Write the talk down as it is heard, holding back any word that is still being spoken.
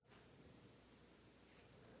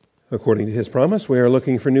According to his promise, we are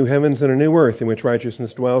looking for new heavens and a new earth in which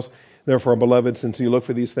righteousness dwells. Therefore, beloved, since you look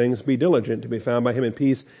for these things, be diligent to be found by him in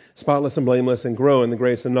peace, spotless and blameless, and grow in the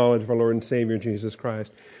grace and knowledge of our Lord and Savior, Jesus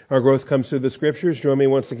Christ. Our growth comes through the Scriptures. Join me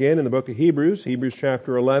once again in the book of Hebrews, Hebrews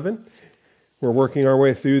chapter 11. We're working our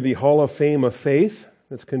way through the Hall of Fame of Faith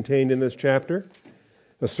that's contained in this chapter,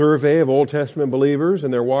 a survey of Old Testament believers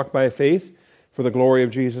and their walk by faith for the glory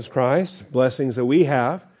of Jesus Christ, blessings that we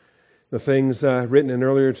have. The things written in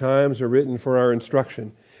earlier times are written for our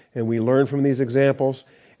instruction. And we learn from these examples,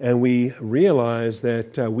 and we realize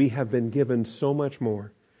that we have been given so much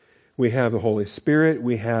more. We have the Holy Spirit.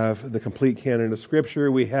 We have the complete canon of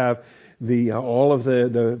Scripture. We have all of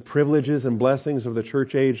the privileges and blessings of the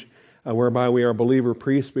church age, whereby we are believer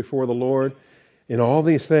priests before the Lord. In all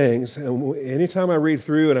these things, and anytime I read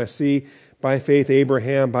through and I see by faith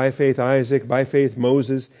Abraham, by faith Isaac, by faith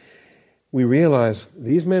Moses, we realize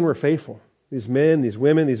these men were faithful. These men, these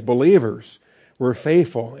women, these believers were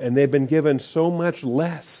faithful, and they've been given so much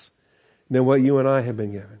less than what you and I have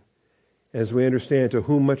been given. As we understand, to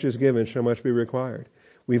whom much is given shall much be required.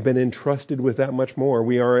 We've been entrusted with that much more.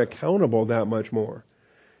 We are accountable that much more.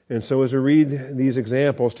 And so as we read these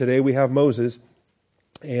examples, today we have Moses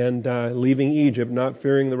and leaving Egypt, not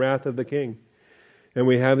fearing the wrath of the king. And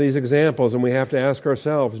we have these examples, and we have to ask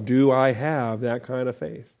ourselves, do I have that kind of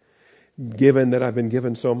faith? Given that I've been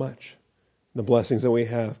given so much, the blessings that we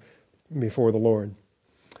have before the Lord.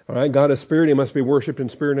 All right, God is spirit. He must be worshipped in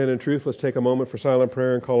spirit and in truth. Let's take a moment for silent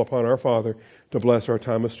prayer and call upon our Father to bless our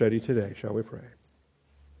time of study today. Shall we pray?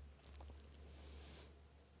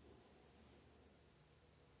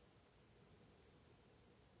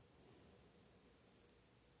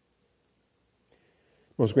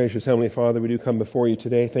 Most gracious Heavenly Father, we do come before you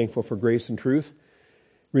today thankful for grace and truth,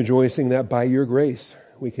 rejoicing that by your grace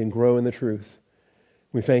we can grow in the truth.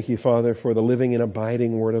 We thank you, Father, for the living and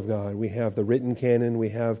abiding Word of God. We have the written canon. We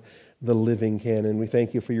have the living canon. We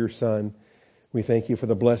thank you for your Son. We thank you for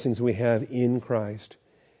the blessings we have in Christ.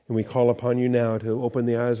 And we call upon you now to open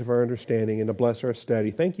the eyes of our understanding and to bless our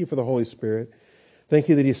study. Thank you for the Holy Spirit. Thank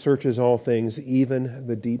you that He searches all things, even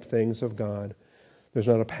the deep things of God. There's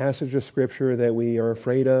not a passage of Scripture that we are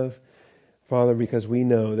afraid of, Father, because we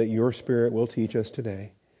know that your Spirit will teach us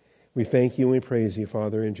today. We thank you and we praise you,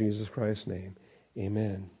 Father, in Jesus Christ's name.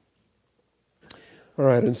 Amen. All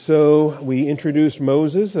right, and so we introduced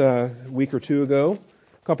Moses a week or two ago,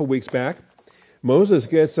 a couple weeks back. Moses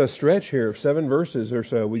gets a stretch here of 7 verses or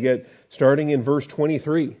so. We get starting in verse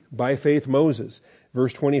 23, by faith Moses.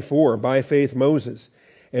 Verse 24, by faith Moses.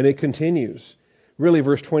 And it continues. Really,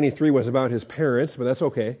 verse 23 was about his parents, but that's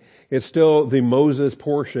okay. It's still the Moses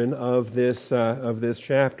portion of this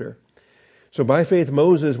chapter. So by faith,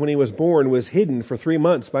 Moses, when he was born, was hidden for 3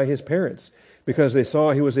 months by his parents because they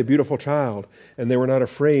saw he was a beautiful child and they were not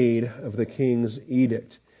afraid of the king's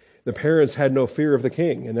edict. The parents had no fear of the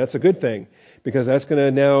king, and that's a good thing because that's going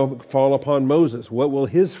to now fall upon Moses. What will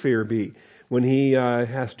his fear be when he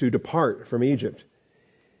has to depart from Egypt?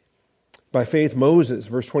 By faith, Moses,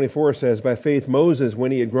 verse 24 says, by faith, Moses,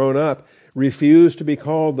 when he had grown up, refused to be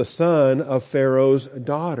called the son of Pharaoh's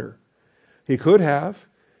daughter. He could have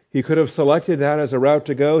selected that as a route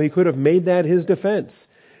to go. He could have made that his defense.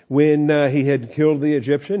 When he had killed the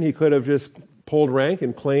Egyptian, he could have just pulled rank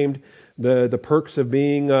and claimed the perks of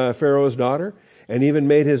being Pharaoh's daughter and even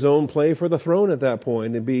made his own play for the throne at that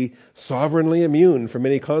point and be sovereignly immune from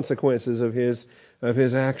any consequences of his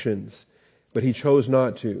actions. But he chose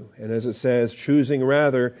not to. And as it says, choosing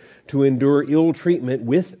rather to endure ill treatment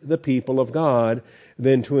with the people of God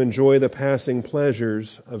than to enjoy the passing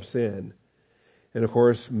pleasures of sin. And of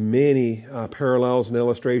course, many parallels and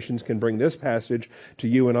illustrations can bring this passage to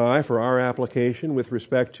you and I for our application with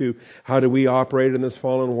respect to how do we operate in this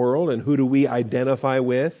fallen world and who do we identify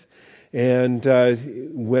with. And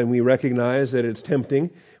when we recognize that it's tempting,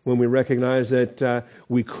 when we recognize that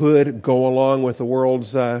we could go along with the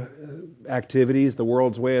world's activities, the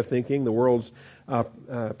world's way of thinking, the world's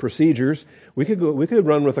procedures, we could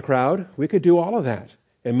run with the crowd. We could do all of that,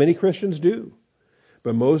 and many Christians do.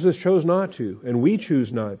 But Moses chose not to, and we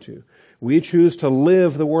choose not to. We choose to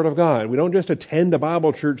live the Word of God. We don't just attend a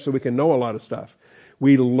Bible church so we can know a lot of stuff.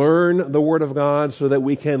 We learn the Word of God so that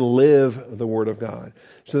we can live the Word of God,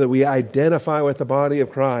 so that we identify with the body of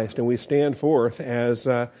Christ and we stand forth as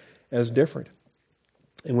different.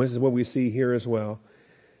 And this is what we see here as well.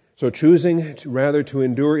 So choosing rather to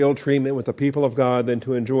endure ill treatment with the people of God than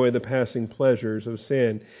to enjoy the passing pleasures of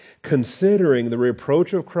sin, considering the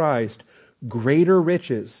reproach of Christ greater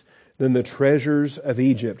riches than the treasures of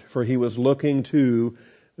Egypt, for he was looking to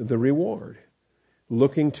the reward.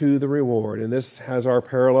 looking to the reward. And this has our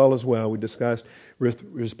parallel as well. We discussed with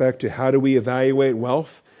respect to how do we evaluate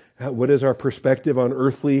wealth? What is our perspective on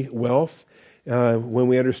earthly wealth? When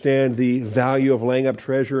we understand the value of laying up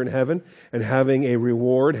treasure in heaven and having a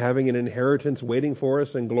reward, having an inheritance waiting for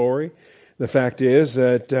us in glory. The fact is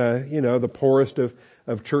that, the poorest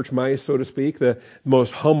of church mice, so to speak, the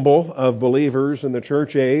most humble of believers in the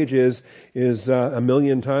church age is a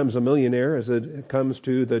million times a millionaire as it comes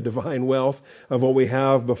to the divine wealth of what we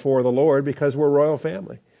have before the Lord, because we're a royal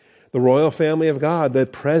family. The royal family of God, the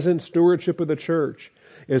present stewardship of the church,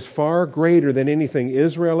 is far greater than anything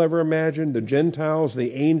Israel ever imagined, the Gentiles,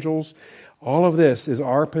 the angels. All of this is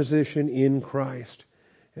our position in Christ.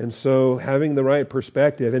 And so having the right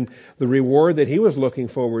perspective and the reward that he was looking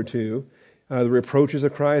forward to, the reproaches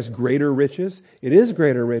of Christ, greater riches. It is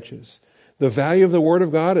greater riches. The value of the Word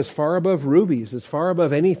of God is far above rubies. It's far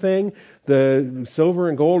above anything. The silver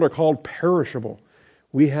and gold are called perishable.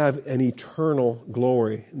 We have an eternal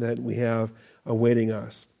glory that we have awaiting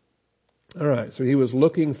us. All right, so he was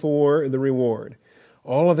looking for the reward.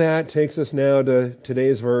 All of that takes us now to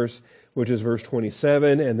today's verse, which is verse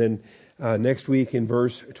 27, and then next week in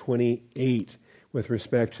verse 28 with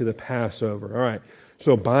respect to the Passover. All right,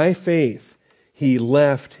 so by faith he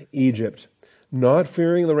left Egypt, not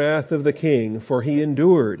fearing the wrath of the king, for he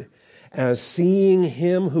endured as seeing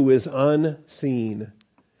him who is unseen.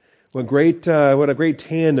 What a great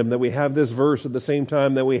tandem that we have this verse at the same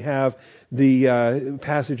time that we have the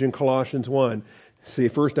passage in Colossians 1. See,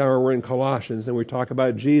 first hour we're in Colossians, and we talk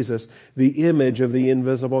about Jesus, the image of the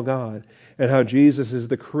invisible God, and how Jesus is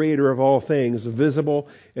the creator of all things, visible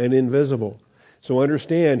and invisible. So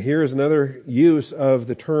understand, here is another use of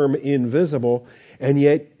the term invisible, and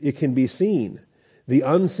yet it can be seen. The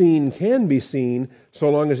unseen can be seen so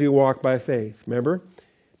long as you walk by faith. Remember?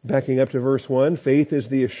 Backing up to verse 1, faith is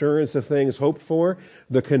the assurance of things hoped for,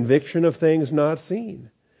 the conviction of things not seen.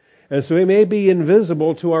 And so it may be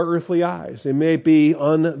invisible to our earthly eyes. It may be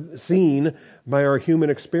unseen by our human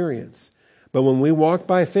experience. But when we walk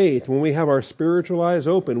by faith, when we have our spiritual eyes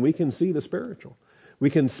open, we can see the spiritual. We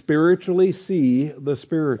can spiritually see the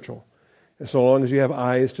spiritual, so long as you have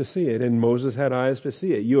eyes to see it. And Moses had eyes to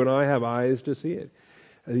see it. You and I have eyes to see it.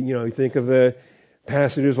 You think of the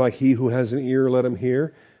passages like, he who has an ear, let him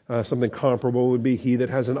hear. Something comparable would be, he that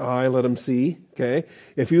has an eye, let him see. Okay?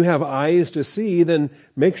 If you have eyes to see, then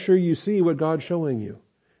make sure you see what God's showing you.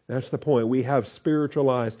 That's the point. We have spiritual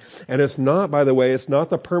eyes. And it's not, by the way, it's not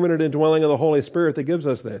the permanent indwelling of the Holy Spirit that gives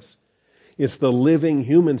us this. It's the living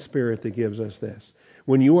human spirit that gives us this.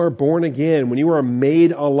 When you are born again, when you are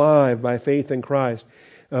made alive by faith in Christ,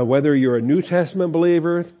 whether you're a New Testament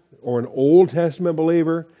believer or an Old Testament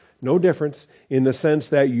believer, no difference, in the sense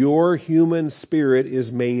that your human spirit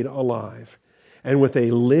is made alive. And with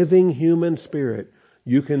a living human spirit,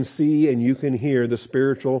 you can see and you can hear the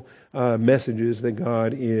spiritual messages that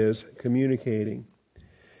God is communicating.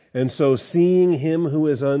 And so seeing him who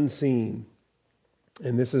is unseen.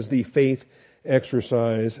 And this is the faith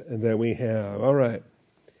exercise that we have. All right.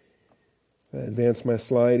 I advance my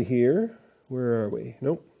slide here. Where are we?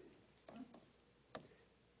 Nope.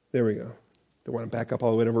 There we go. Don't want to back up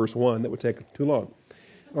all the way to verse 1. That would take too long.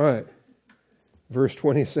 All right. Verse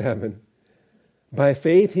 27. By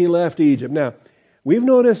faith he left Egypt. Now, we've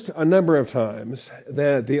noticed a number of times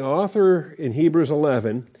that the author in Hebrews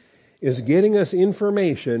 11 is getting us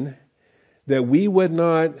information that we would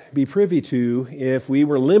not be privy to if we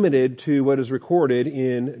were limited to what is recorded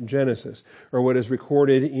in Genesis or what is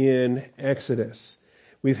recorded in Exodus.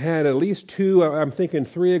 We've had at least two, I'm thinking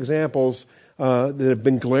 3 examples that have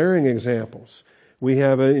been glaring examples. We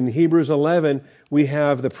have in Hebrews 11, we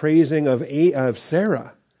have the praising of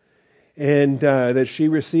Sarah, and that she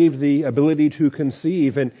received the ability to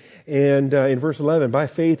conceive. And in verse 11, by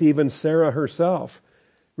faith even Sarah herself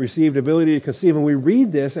received ability to conceive. And we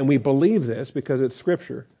read this and we believe this because it's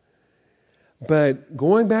Scripture. But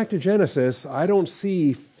going back to Genesis, I don't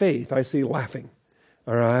see faith, I see laughing.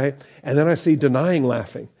 All right? And then I see denying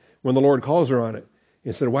laughing when the Lord calls her on it.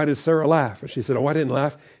 He said, why did Sarah laugh? And she said, oh, I didn't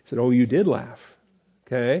laugh. He said, oh, you did laugh.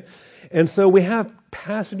 Okay? And so we have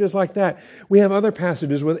passages like that. We have other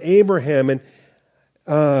passages with Abraham and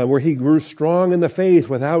where he grew strong in the faith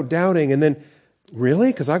without doubting. And then, really?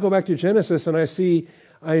 Because I go back to Genesis and I see,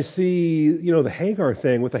 the Hagar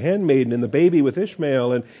thing with the handmaiden and the baby with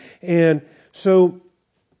Ishmael. And so,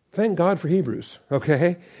 thank God for Hebrews,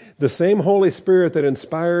 okay? The same Holy Spirit that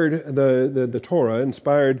inspired the Torah,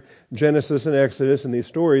 inspired Genesis and Exodus and these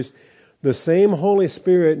stories, the same Holy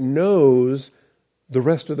Spirit knows the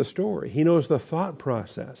rest of the story. He knows the thought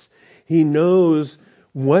process. He knows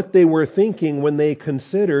what they were thinking when they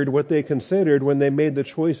considered what they considered when they made the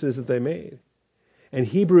choices that they made. And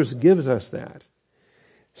Hebrews gives us that.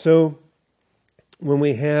 So when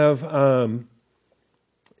we have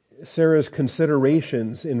Sarah's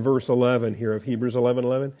considerations in verse 11 here of Hebrews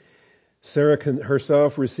 11:11, Sarah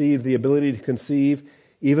herself received the ability to conceive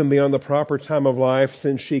even beyond the proper time of life,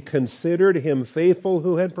 since she considered him faithful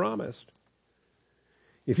who had promised.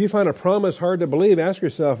 If you find a promise hard to believe, ask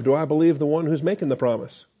yourself, do I believe the one who's making the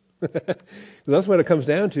promise? That's what it comes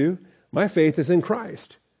down to. My faith is in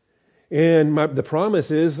Christ. And the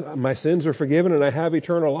promise is my sins are forgiven and I have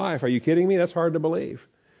eternal life. Are you kidding me? That's hard to believe.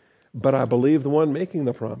 But I believe the one making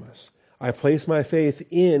the promise. I place my faith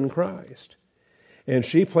in Christ. And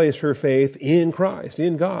she placed her faith in Christ,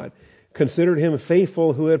 in God. Considered him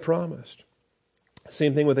faithful who had promised.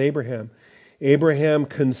 Same thing with Abraham. Abraham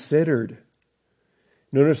considered.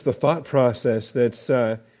 Notice the thought process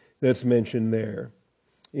that's mentioned there.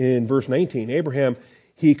 In verse 19, Abraham,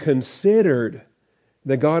 he considered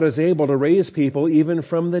that God is able to raise people even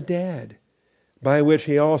from the dead, by which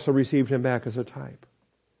he also received him back as a type.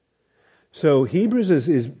 So Hebrews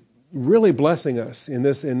is really blessing us in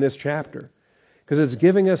this chapter, because it's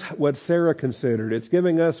giving us what Sarah considered. It's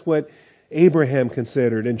giving us what Abraham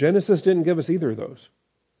considered. And Genesis didn't give us either of those.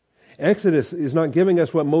 Exodus is not giving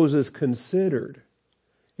us what Moses considered.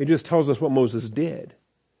 It just tells us what Moses did.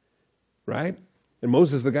 Right? And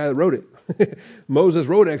Moses is the guy that wrote it. Moses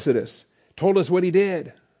wrote Exodus. Told us what he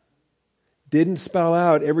did. Didn't spell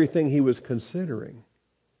out everything he was considering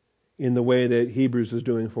in the way that Hebrews is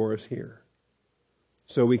doing for us here.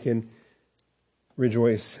 So we can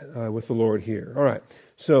rejoice with the Lord here. All right.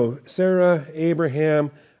 So Sarah,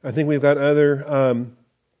 Abraham, I think we've got other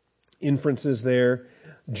inferences there.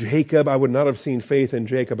 Jacob, I would not have seen faith in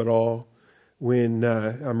Jacob at all when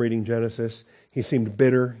I'm reading Genesis. He seemed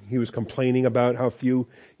bitter. He was complaining about how few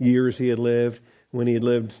years he had lived when he had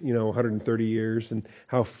lived, 130 years, and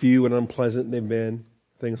how few and unpleasant they've been,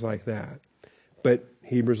 things like that. But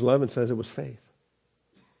Hebrews 11 says it was faith.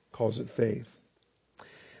 Calls it faith.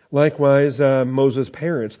 Likewise, Moses'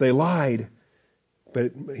 parents, they lied.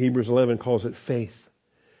 But Hebrews 11 calls it faith.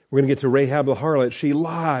 We're going to get to Rahab the harlot. She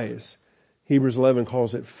lies. Hebrews 11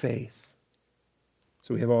 calls it faith.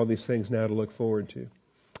 So we have all these things now to look forward to.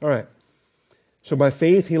 All right. So by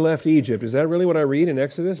faith he left Egypt. Is that really what I read in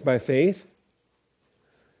Exodus? By faith?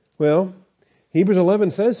 Well, Hebrews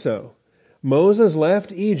 11 says so. Moses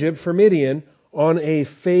left Egypt for Midian on a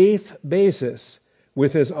faith basis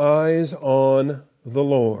with his eyes on the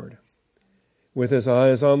Lord. With his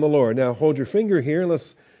eyes on the Lord. Now hold your finger here and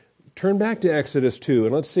let's turn back to Exodus 2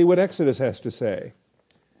 and let's see what Exodus has to say.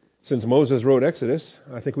 Since Moses wrote Exodus,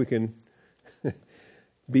 I think we can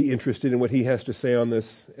be interested in what he has to say on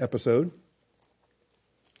this episode.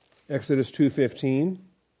 Exodus 2:15.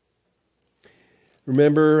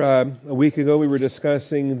 Remember a week ago we were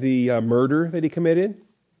discussing the murder that he committed?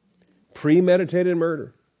 Premeditated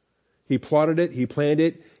murder. He plotted it, he planned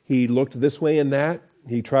it, he looked this way and that,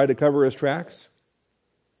 he tried to cover his tracks.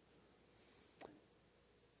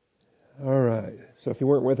 All right, so if you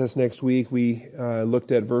weren't with us next week, we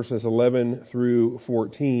looked at verses 11 through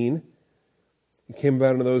 14. It came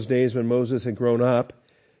about in those days when Moses had grown up.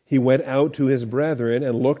 He went out to his brethren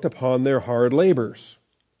and looked upon their hard labors.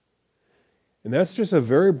 And that's just a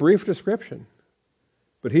very brief description.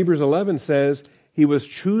 But Hebrews 11 says he was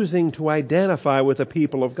choosing to identify with the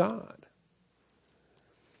people of God.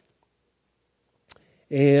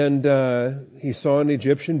 And he saw an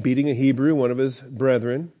Egyptian beating a Hebrew, one of his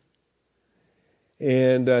brethren.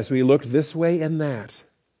 And so he looked this way and that.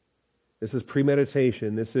 This is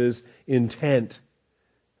premeditation. This is intent.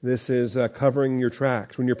 This is covering your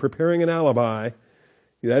tracks. When you're preparing an alibi,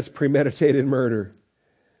 that's premeditated murder.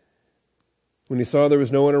 When he saw there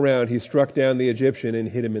was no one around, he struck down the Egyptian and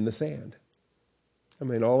hid him in the sand. I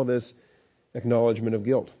mean, all of this acknowledgement of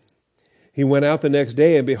guilt. He went out the next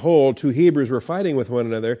day, and behold, two Hebrews were fighting with one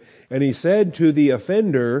another. And he said to the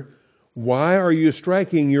offender, "Why are you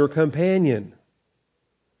striking your companion?"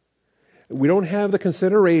 We don't have the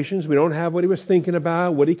considerations. We don't have what he was thinking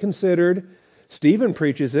about, what he considered. Stephen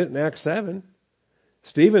preaches it in Acts 7.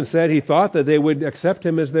 Stephen said he thought that they would accept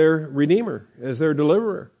him as their redeemer, as their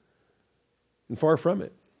deliverer. And far from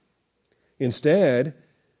it. Instead,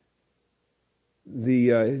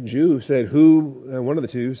 the Jew said, one of the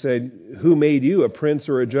two said, "Who made you a prince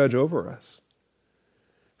or a judge over us?"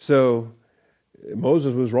 So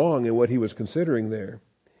Moses was wrong in what he was considering there.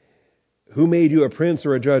 Who made you a prince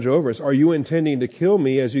or a judge over us? Are you intending to kill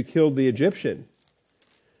me as you killed the Egyptian?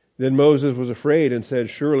 Then Moses was afraid and said,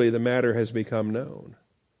 "Surely the matter has become known."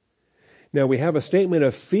 Now we have a statement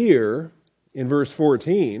of fear in verse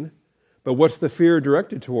 14, but what's the fear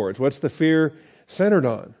directed towards? What's the fear centered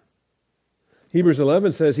on? Hebrews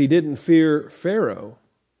 11 says he didn't fear Pharaoh,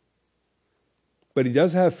 but he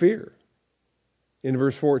does have fear in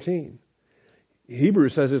verse 14.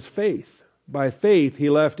 Hebrews says it's faith. By faith he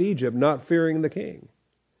left Egypt, not fearing the king.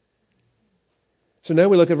 So now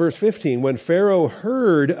we look at verse 15. When Pharaoh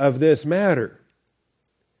heard of this matter.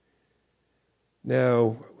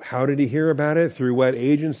 Now, how did he hear about it? Through what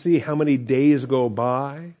agency? How many days go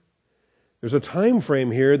by? There's a time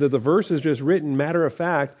frame here that the verse is just written matter of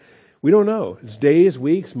fact. We don't know. It's days,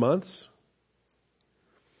 weeks, months.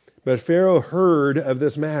 But Pharaoh heard of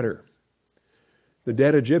this matter. The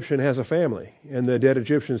dead Egyptian has a family, and the dead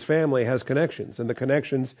Egyptian's family has connections, and the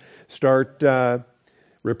connections start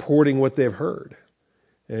reporting what they've heard.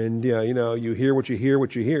 And you hear what you hear,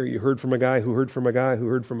 what you hear. You heard from a guy who heard from a guy who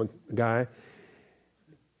heard from a guy.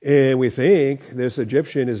 And we think this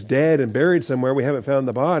Egyptian is dead and buried somewhere. We haven't found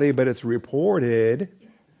the body, but it's reported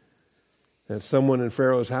that someone in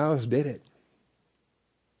Pharaoh's house did it.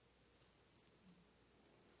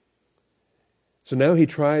 So now he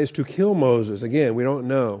tries to kill Moses. Again, we don't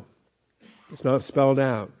know. It's not spelled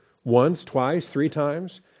out. Once, twice, 3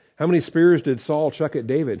 times. How many spears did Saul chuck at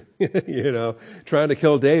David? Trying to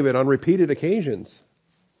kill David on repeated occasions.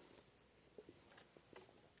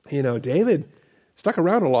 David stuck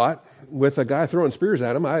around a lot with a guy throwing spears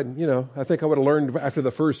at him. I think I would have learned after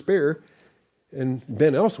the first spear and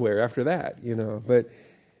been elsewhere after that, But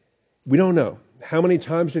we don't know. How many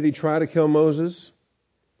times did he try to kill Moses?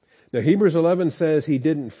 Now, Hebrews 11 says he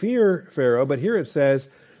didn't fear Pharaoh, but here it says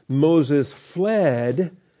Moses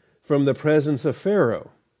fled from the presence of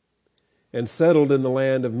Pharaoh and settled in the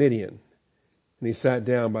land of Midian. And he sat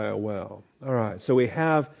down by a well. All right, so we're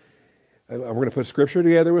going to put Scripture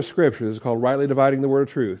together with Scripture. This is called rightly dividing the word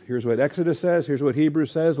of truth. Here's what Exodus says. Here's what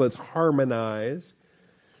Hebrews says. Let's harmonize.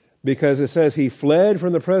 Because it says he fled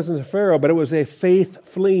from the presence of Pharaoh, but it was a faith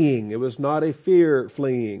fleeing. It was not a fear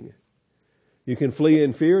fleeing. You can flee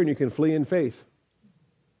in fear and you can flee in faith.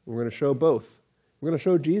 We're going to show both. We're going to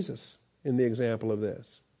show Jesus in the example of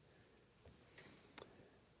this.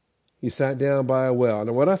 He sat down by a well.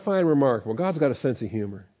 Now, what I find remarkable, God's got a sense of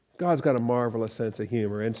humor. God's got a marvelous sense of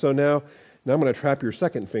humor. And so now I'm going to trap your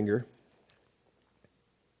second finger.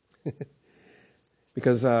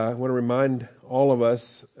 Because I want to remind all of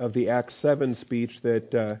us of the Acts 7 speech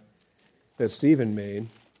that Stephen made.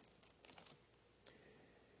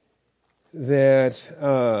 That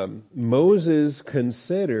Moses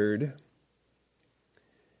considered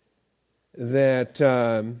that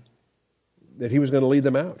he was going to lead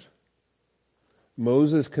them out.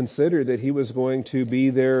 Moses considered that he was going to be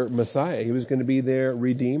their Messiah. He was going to be their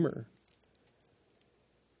Redeemer.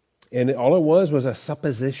 And all it was a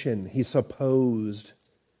supposition. He supposed.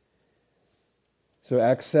 So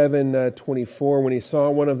Acts 7:24, when he saw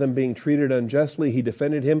one of them being treated unjustly, he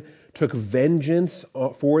defended him, took vengeance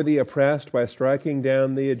for the oppressed by striking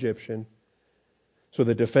down the Egyptian. So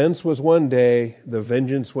the defense was one day, the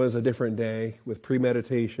vengeance was a different day, with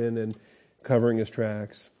premeditation and covering his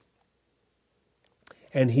tracks.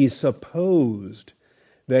 And he supposed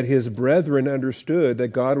that his brethren understood that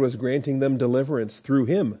God was granting them deliverance through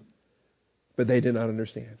him, but they did not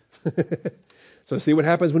understand. So see what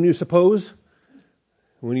happens when you suppose?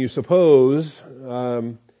 When you suppose,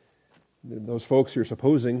 those folks you're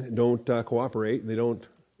supposing don't cooperate. They don't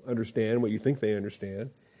understand what you think they understand.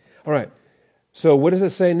 All right. So what does it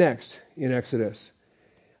say next in Exodus?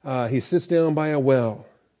 He sits down by a well.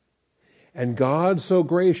 And God so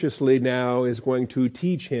graciously now is going to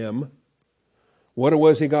teach him what it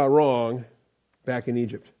was he got wrong back in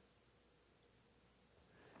Egypt.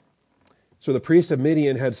 So the priest of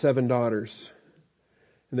Midian had 7 daughters.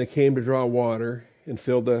 And they came to draw water and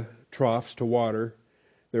filled the troughs to water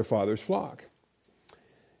their father's flock.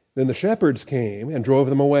 Then the shepherds came and drove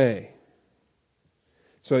them away.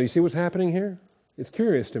 So you see what's happening here? It's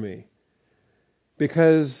curious to me.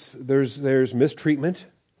 Because there's mistreatment,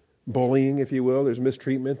 bullying, if you will. There's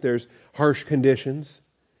mistreatment. There's harsh conditions.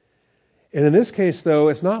 And in this case, though,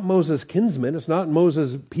 it's not Moses' kinsmen. It's not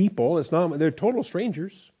Moses' people. They're total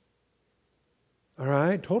strangers. All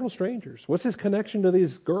right? Total strangers. What's his connection to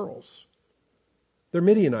these girls? They're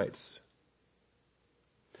Midianites.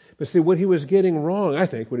 But see, what he was getting wrong, I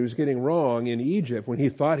think, what he was getting wrong in Egypt, when he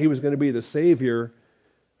thought he was going to be the Savior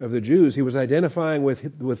of the Jews, he was identifying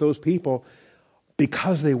with those people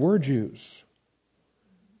because they were Jews.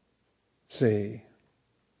 See,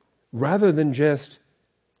 rather than just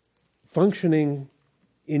functioning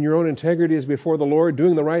in your own integrity as before the Lord,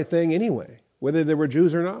 doing the right thing anyway, whether they were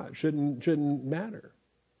Jews or not, shouldn't matter.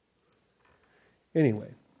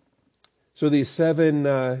 Anyway, So these seven,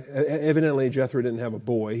 evidently Jethro didn't have a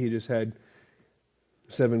boy. He just had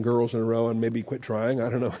 7 girls in a row and maybe quit trying. I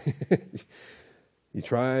don't know. You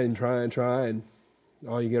try and try and try, and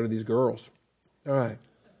all you get are these girls. All right.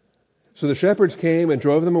 So the shepherds came and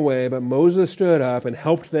drove them away, but Moses stood up and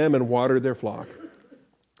helped them and watered their flock.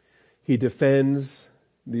 He defends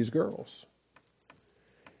these girls.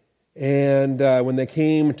 And when they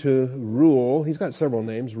came to Reuel, he's got several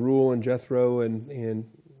names, Reuel and Jethro and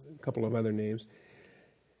a couple of other names.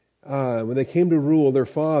 When they came to Reuel, their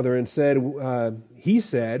father, and he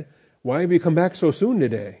said, "Why have you come back so soon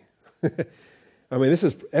today?" I mean, this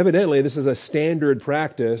is a standard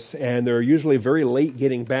practice, and they're usually very late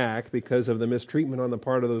getting back because of the mistreatment on the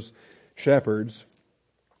part of those shepherds.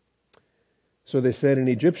 So they said, "An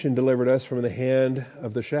Egyptian delivered us from the hand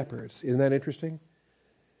of the shepherds." Isn't that interesting?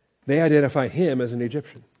 They identify him as an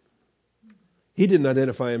Egyptian. He didn't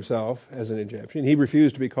identify himself as an Egyptian. He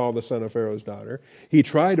refused to be called the son of Pharaoh's daughter. He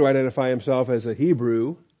tried to identify himself as a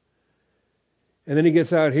Hebrew. And then he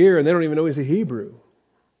gets out here and they don't even know he's a Hebrew.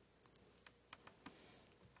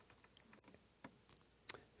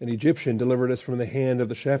 An Egyptian delivered us from the hand of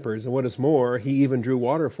the shepherds. And what is more, he even drew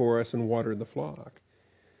water for us and watered the flock.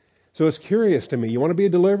 So it's curious to me. You want to be a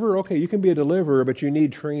deliverer? Okay, you can be a deliverer, but you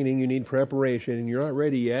need training, you need preparation, and you're not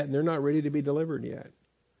ready yet, and they're not ready to be delivered yet.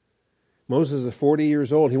 Moses is 40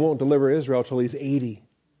 years old. He won't deliver Israel till he's 80.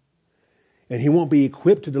 And he won't be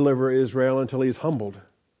equipped to deliver Israel until he's humbled.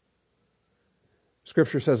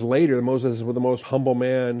 Scripture says later that Moses was the most humble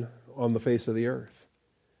man on the face of the earth.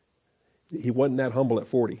 He wasn't that humble at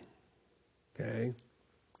 40. Okay?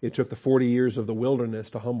 It took the 40 years of the wilderness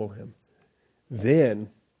to humble him. Then,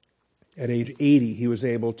 at age 80, he was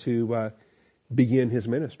able to begin his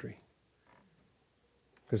ministry.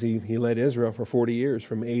 Because he led Israel for 40 years,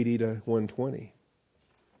 from 80 to 120.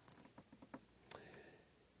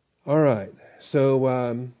 All right.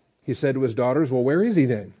 So he said to his daughters, "Well, where is he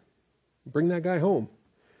then? Bring that guy home.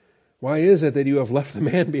 Why is it that you have left the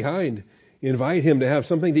man behind? Invite him to have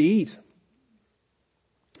something to eat."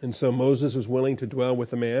 And so Moses was willing to dwell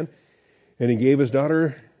with the man, and he gave his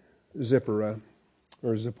daughter Zipporah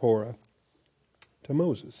to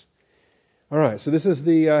Moses. All right, so this is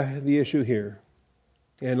the issue here.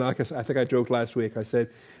 And like I think I joked last week, I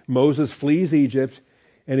said Moses flees Egypt,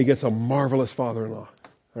 and he gets a marvelous father-in-law.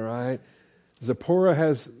 All right? Zipporah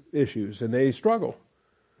has issues, and they struggle.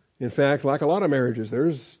 In fact, like a lot of marriages,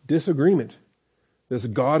 there's disagreement. This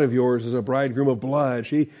God of yours is a bridegroom of blood.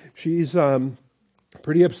 She's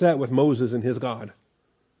pretty upset with Moses and his God.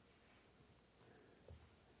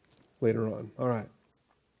 Later on. All right.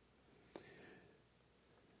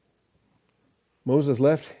 Moses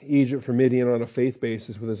left Egypt for Midian on a faith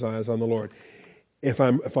basis with his eyes on the Lord. If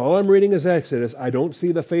all I'm reading is Exodus, I don't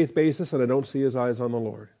see the faith basis and I don't see his eyes on the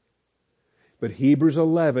Lord. But Hebrews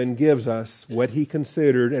 11 gives us what he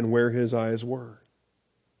considered and where his eyes were.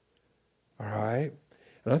 All right?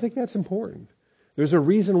 And I think that's important. There's a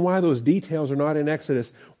reason why those details are not in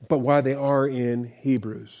Exodus, but why they are in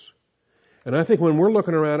Hebrews. And I think when we're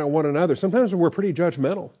looking around at one another, sometimes we're pretty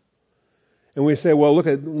judgmental. And we say, well, look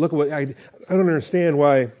at what I don't understand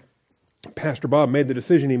why Pastor Bob made the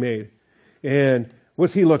decision he made. And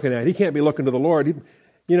what's he looking at? He can't be looking to the Lord.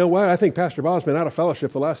 You know what? I think Pastor Bob's been out of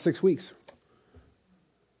fellowship the last 6 weeks.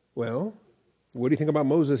 Well, what do you think about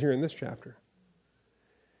Moses here in this chapter?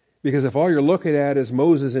 Because if all you're looking at is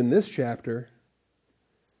Moses in this chapter,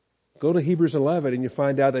 go to Hebrews 11 and you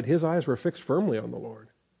find out that his eyes were fixed firmly on the Lord.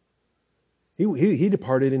 He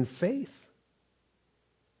departed in faith.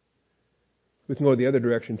 We can go the other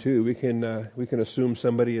direction too. We can assume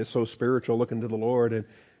somebody is so spiritual looking to the Lord, and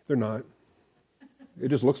they're not. It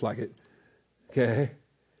just looks like it. Okay?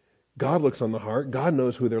 God looks on the heart. God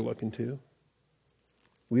knows who they're looking to.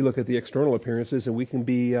 We look at the external appearances, and we can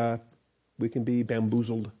be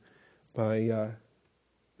bamboozled by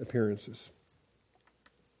appearances.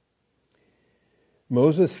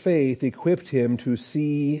 Moses' faith equipped him to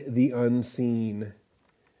see the unseen.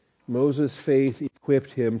 Moses' faith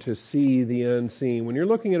equipped him to see the unseen. When you're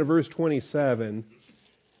looking at verse 27,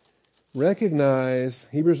 recognize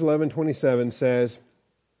Hebrews 11:27 says,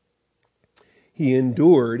 he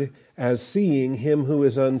endured as seeing him who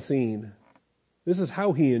is unseen. This is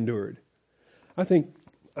how he endured. I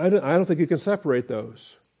don't think you can separate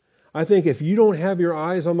those. I think if you don't have your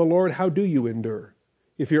eyes on the Lord, how do you endure?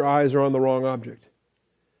 If your eyes are on the wrong object.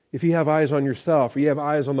 If you have eyes on yourself, or you have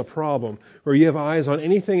eyes on the problem, or you have eyes on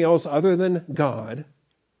anything else other than God,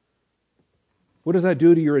 what does that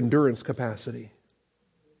do to your endurance capacity?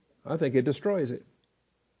 I think it destroys it.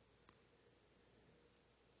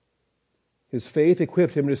 His faith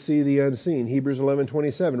equipped him to see the unseen. Hebrews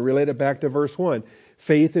 11:27. Relate it back to verse 1.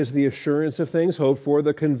 Faith is the assurance of things hoped for,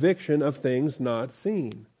 the conviction of things not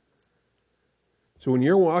seen. So when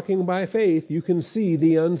you're walking by faith, you can see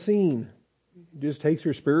the unseen. It just takes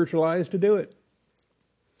your spiritual eyes to do it.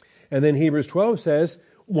 And then Hebrews 12 says,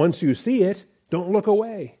 once you see it, don't look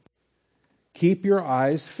away. Keep your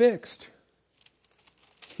eyes fixed.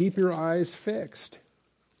 Keep your eyes fixed.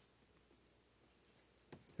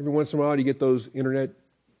 Every once in a while you get those internet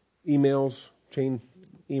emails, chain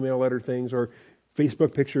email letter things, or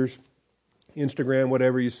Facebook pictures, Instagram,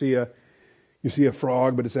 whatever. You see a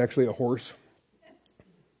frog, but it's actually a horse.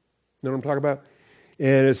 You know what I'm talking about?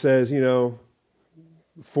 And it says,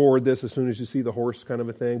 forward this as soon as you see the horse, kind of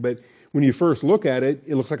a thing. But when you first look at it,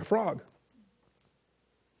 it looks like a frog.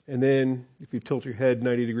 And then if you tilt your head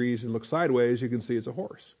 90 degrees and look sideways, you can see it's a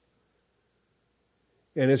horse.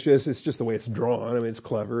 And it's just the way it's drawn. I mean, it's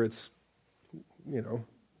clever. It's,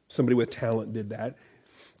 somebody with talent did that.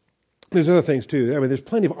 There's other things too. I mean, there's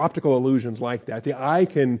plenty of optical illusions like that. The eye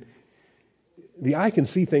can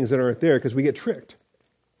see things that aren't there because we get tricked.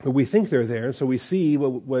 But we think they're there, and so we see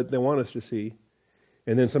what they want us to see.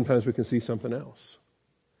 And then sometimes we can see something else.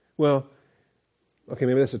 Well, okay,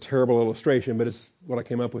 maybe that's a terrible illustration, but it's what I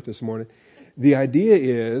came up with this morning. The idea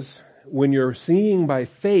is when you're seeing by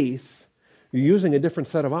faith, you're using a different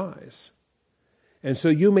set of eyes. And so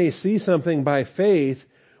you may see something by faith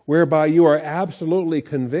whereby you are absolutely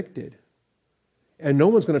convicted. And no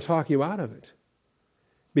one's going to talk you out of it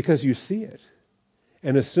because you see it.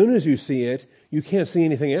 And as soon as you see it, you can't see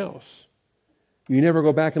anything else. You never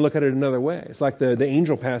go back and look at it another way. It's like the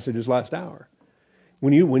angel passages last hour.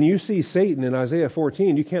 When you see Satan in Isaiah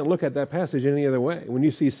 14, you can't look at that passage any other way. When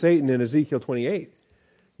you see Satan in Ezekiel 28,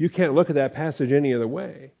 you can't look at that passage any other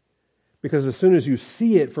way. Because as soon as you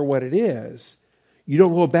see it for what it is, you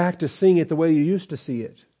don't go back to seeing it the way you used to see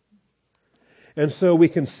it. And so we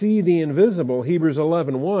can see the invisible. Hebrews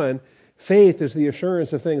 11:1, faith is the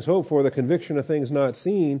assurance of things hoped for, the conviction of things not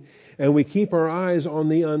seen, and we keep our eyes on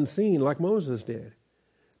the unseen like Moses did.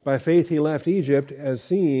 By faith he left Egypt as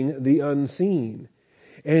seeing the unseen.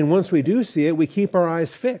 And once we do see it, we keep our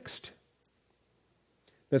eyes fixed.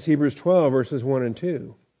 That's Hebrews 12, verses 1 and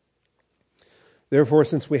 2. Therefore,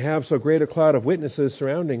 since we have so great a cloud of witnesses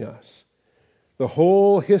surrounding us, the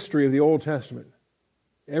whole history of the Old Testament,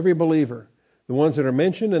 every believer, the ones that are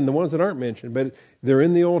mentioned and the ones that aren't mentioned, but they're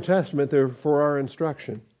in the Old Testament, they're for our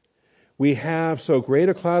instruction. We have so great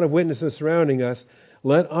a cloud of witnesses surrounding us,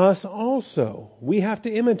 let us also, we have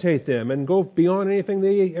to imitate them and go beyond anything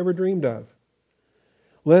they ever dreamed of.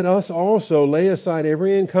 Let us also lay aside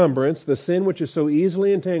every encumbrance, the sin which is so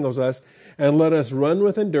easily entangles us, and let us run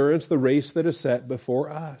with endurance the race that is set before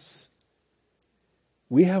us.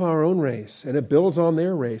 We have our own race, and it builds on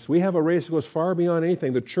their race. We have a race that goes far beyond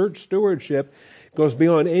anything. The church stewardship goes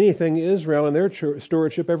beyond anything Israel and their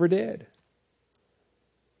stewardship ever did.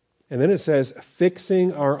 And then it says,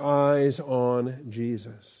 fixing our eyes on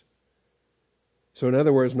Jesus. So in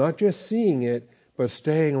other words, not just seeing it, but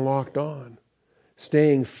staying locked on.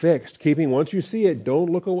 Staying fixed. Keeping, once you see it,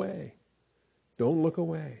 don't look away. Don't look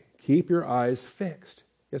away. Keep your eyes fixed.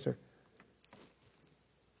 Yes, sir.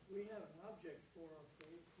 We have an object for our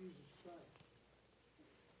faith, Jesus Christ.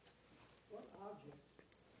 What object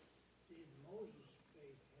did Moses'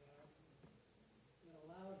 faith have that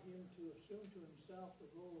allowed him to assume to himself the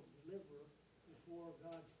role of deliverer before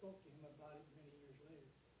God spoke to him about it many years later?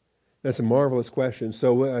 That's a marvelous question.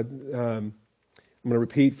 So I'm going to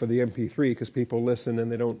repeat for the MP3 because people listen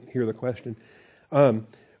and they don't hear the question.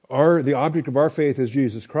 The object of our faith is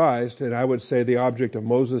Jesus Christ, and I would say the object of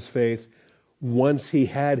Moses' faith, once he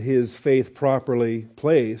had his faith properly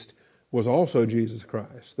placed, was also Jesus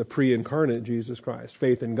Christ, the pre-incarnate Jesus Christ,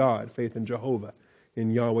 faith in God, faith in Jehovah,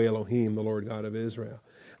 in Yahweh Elohim, the Lord God of Israel.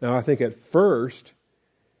 Now, I think at first,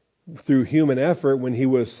 through human effort, when he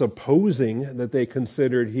was supposing that they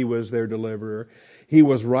considered he was their deliverer, he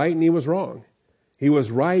was right and he was wrong. He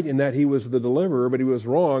was right in that he was the deliverer, but he was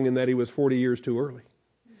wrong in that he was 40 years too early.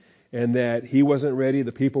 And that he wasn't ready,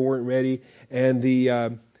 the people weren't ready, and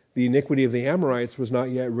the iniquity of the Amorites was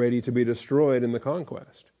not yet ready to be destroyed in the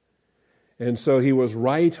conquest. And so he was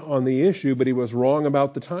right on the issue, but he was wrong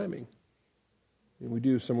about the timing. And we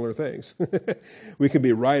do similar things. We can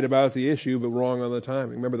be right about the issue, but wrong on the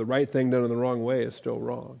timing. Remember, the right thing done in the wrong way is still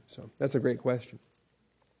wrong. So that's a great question.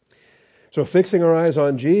 So fixing our eyes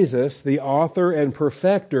on Jesus, the author and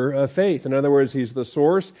perfecter of faith. In other words, he's the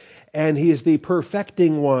source and he's the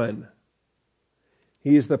perfecting one.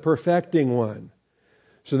 He is the perfecting one.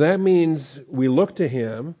 So that means we look to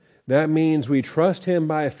him. That means we trust him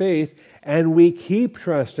by faith and we keep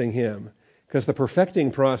trusting him Because the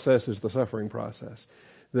perfecting process is the suffering process.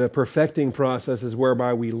 The perfecting process is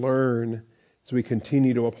whereby we learn as we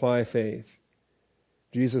continue to apply faith.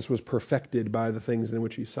 Jesus was perfected by the things in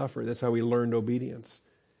which he suffered. That's how he learned obedience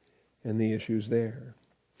and the issues there.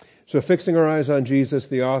 So fixing our eyes on Jesus,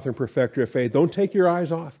 the author and perfecter of faith, don't take your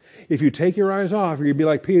eyes off. If you take your eyes off, you're going to be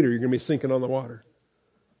like Peter. You're going to be sinking on the water.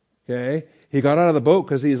 Okay? He got out of the boat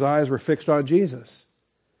because his eyes were fixed on Jesus.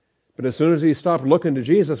 But as soon as he stopped looking to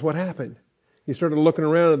Jesus, what happened? He started looking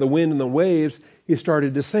around at the wind and the waves. He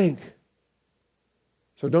started to sink.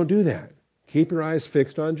 So don't do that. Keep your eyes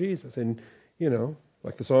fixed on Jesus. And,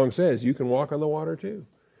 like the song says, you can walk on the water too.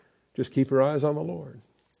 Just keep your eyes on the Lord.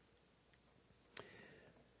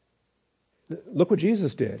 Look what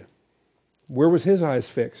Jesus did. Where was his eyes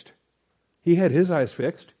fixed? He had his eyes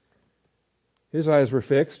fixed. His eyes were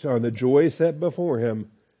fixed on the joy set before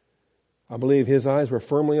him. I believe his eyes were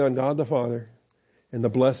firmly on God the Father and the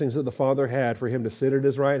blessings that the Father had for him to sit at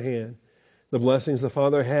his right hand. The blessings the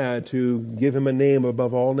Father had to give him a name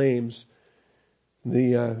above all names.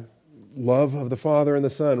 The love of the Father and the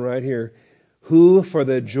Son right here. Who for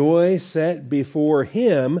the joy set before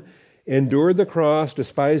him endured the cross,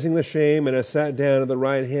 despising the shame, and has sat down at the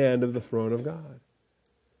right hand of the throne of God.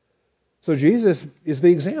 So Jesus is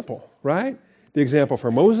the example, right? The example for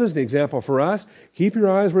Moses, the example for us. Keep your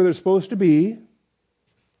eyes where they're supposed to be.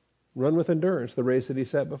 Run with endurance the race that he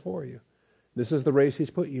set before you. This is the race he's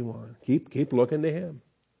put you on. Keep looking to him.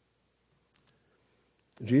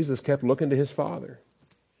 Jesus kept looking to his Father,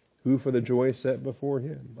 who for the joy set before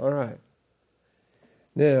him. All right.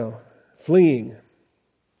 Now, fleeing.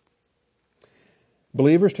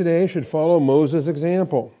 Believers today should follow Moses'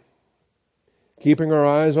 example, keeping our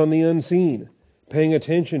eyes on the unseen, paying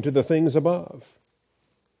attention to the things above.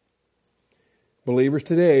 Believers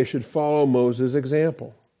today should follow Moses'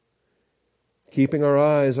 example, keeping our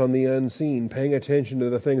eyes on the unseen, paying attention to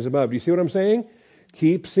the things above. Do you see what I'm saying?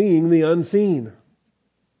 Keep seeing the unseen.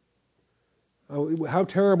 How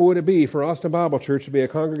terrible would it be for Austin Bible Church to be a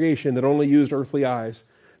congregation that only used earthly eyes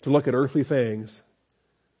to look at earthly things?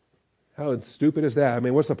 How stupid is that? I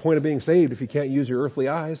mean, what's the point of being saved if you can't use your earthly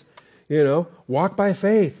eyes? Walk by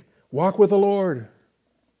faith. Walk with the Lord.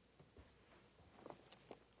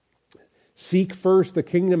 Seek first the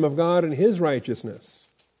kingdom of God and his righteousness.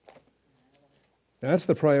 That's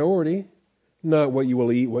the priority. Not what you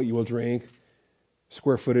will eat, what you will drink,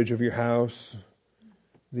 square footage of your house,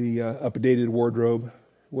 the updated wardrobe,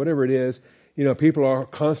 whatever it is. People are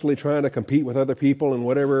constantly trying to compete with other people in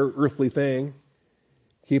whatever earthly thing,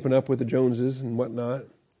 keeping up with the Joneses and whatnot.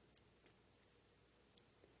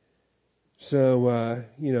 So,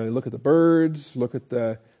 look at the birds, look at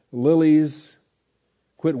the lilies.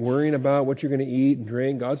 Quit worrying about what you're going to eat and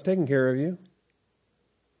drink. God's taking care of you.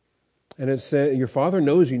 And it said, your Father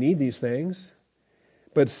knows you need these things.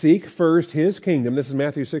 But seek first his kingdom. This is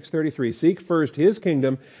Matthew 6:33. Seek first his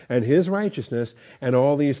kingdom and his righteousness, and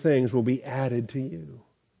all these things will be added to you.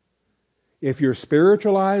 If your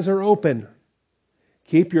spiritual eyes are open,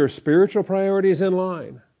 keep your spiritual priorities in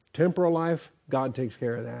line. Temporal life, God takes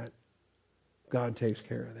care of that. God takes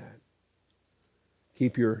care of that.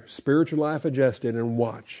 Keep your spiritual life adjusted and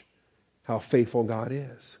watch how faithful God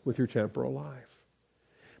is with your temporal life.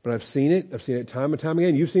 But I've seen it time and time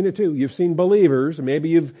again. You've seen it too. You've seen believers, and maybe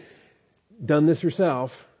you've done this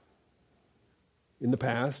yourself in the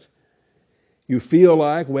past. You feel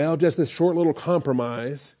like, just this short little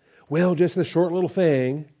compromise, just this short little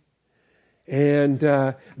thing, and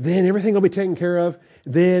then everything will be taken care of.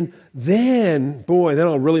 Then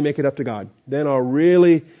I'll really make it up to God. Then I'll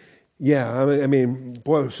really,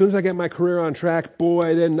 as soon as I get my career on track,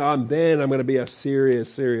 then I'm going to be a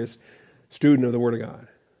serious student of the Word of God.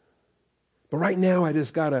 But right now, I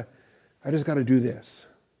just gotta do this.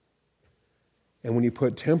 And when you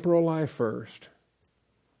put temporal life first,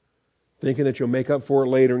 thinking that you'll make up for it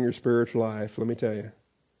later in your spiritual life, let me tell you,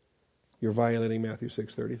 you're violating Matthew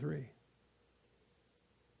 6:33.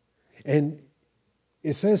 And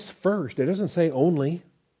it says first. It doesn't say only.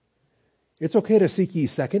 It's okay to seek ye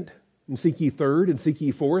second, and seek ye third, and seek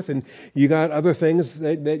ye fourth, and you got other things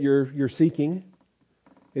that you're seeking.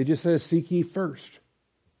 It just says seek ye first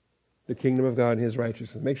the kingdom of God and his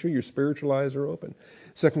righteousness. Make sure your spiritual eyes are open.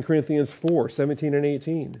 2 Corinthians 4:17 and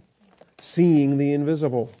 18. Seeing the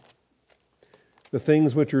invisible. The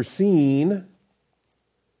things which are seen.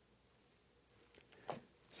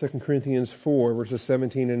 2 Corinthians 4, verses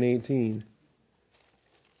 17 and 18.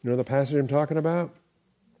 You know the passage I'm talking about?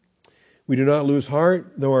 We do not lose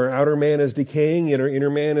heart, though our outer man is decaying, yet our inner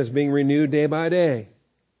man is being renewed day by day.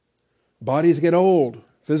 Bodies get old.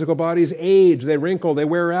 Physical bodies age, they wrinkle, they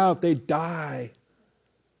wear out, they die.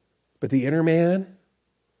 But the inner man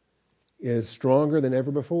is stronger than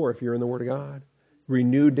ever before if you're in the Word of God.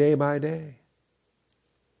 Renewed day by day.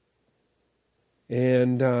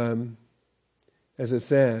 And as it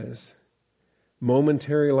says,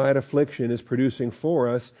 momentary light affliction is producing for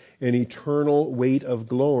us an eternal weight of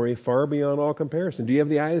glory far beyond all comparison. Do you have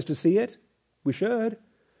the eyes to see it? We should.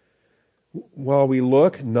 While we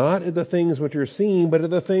look not at the things which are seen, but at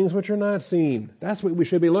the things which are not seen. That's what we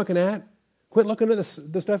should be looking at. Quit looking at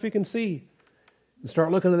the stuff you can see. And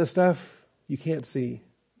start looking at the stuff you can't see.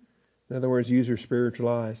 In other words, use your spiritual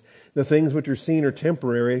eyes. The things which are seen are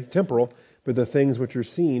temporal, but the things which are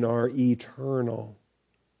seen are eternal.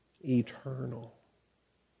 Eternal.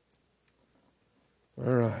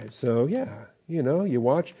 All right, so yeah, you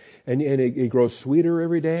watch, and it grows sweeter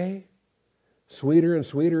every day. Sweeter and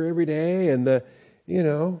sweeter every day, and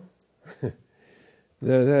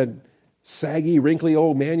that saggy, wrinkly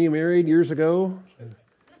old man you married years ago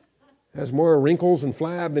has more wrinkles and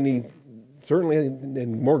flab than he certainly,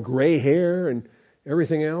 and more gray hair and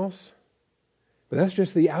everything else. But that's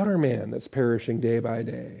just the outer man that's perishing day by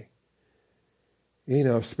day.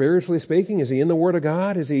 Spiritually speaking, is he in the Word of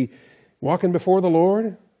God? Is he walking before the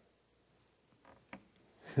Lord?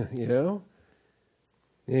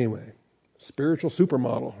 Anyway. Spiritual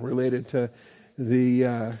supermodel related to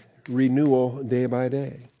the renewal day by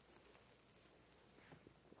day.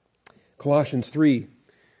 Colossians 3,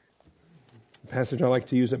 a passage I like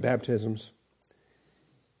to use at baptisms.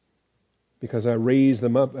 Because I raise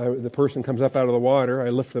them up, the person comes up out of the water, I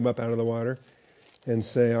lift them up out of the water and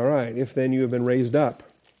say, all right, if then you have been raised up.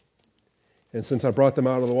 And since I brought them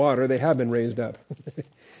out of the water, they have been raised up.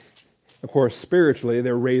 Of course, spiritually,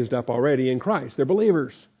 they're raised up already in Christ. They're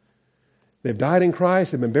believers. They've died in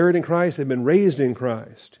Christ, they've been buried in Christ, they've been raised in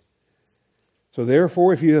Christ. So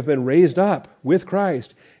therefore, if you have been raised up with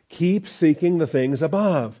Christ, keep seeking the things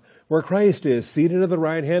above, where Christ is, seated at the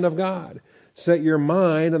right hand of God. Set your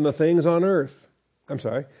mind on the things on earth.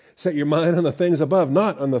 Set your mind on the things above,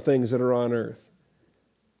 not on the things that are on earth.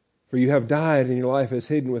 For you have died and your life is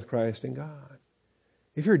hidden with Christ in God.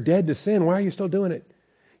 If you're dead to sin, why are you still doing it?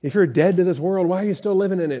 If you're dead to this world, why are you still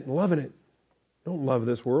living in it and loving it? Don't love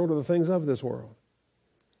this world or the things of this world.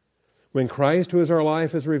 When Christ, who is our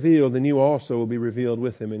life, is revealed, then you also will be revealed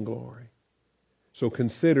with Him in glory. So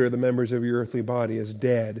consider the members of your earthly body as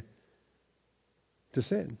dead to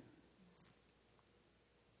sin.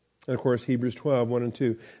 And of course, Hebrews 12, 1 and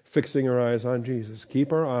 2, fixing our eyes on Jesus.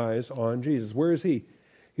 Keep our eyes on Jesus. Where is He?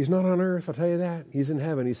 He's not on earth, I'll tell you that. He's in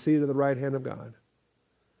heaven. He's seated at the right hand of God.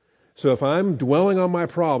 So if I'm dwelling on my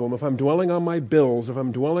problem, if I'm dwelling on my bills, if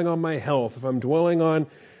I'm dwelling on my health, if I'm dwelling on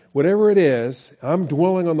whatever it is, I'm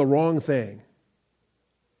dwelling on the wrong thing.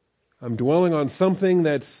 I'm dwelling on something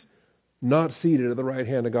that's not seated at the right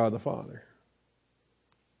hand of God the Father.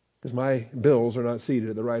 Because my bills are not seated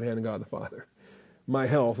at the right hand of God the Father. My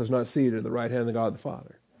health is not seated at the right hand of God the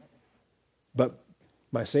Father. But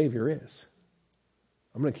my Savior is.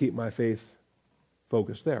 I'm going to keep my faith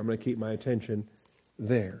focused there. I'm going to keep my attention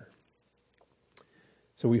there.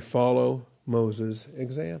 So we follow Moses'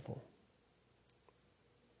 example.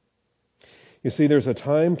 You see, there's a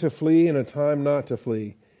time to flee and a time not to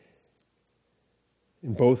flee.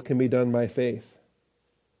 And both can be done by faith.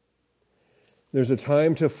 There's a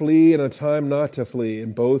time to flee and a time not to flee,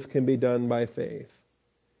 and both can be done by faith.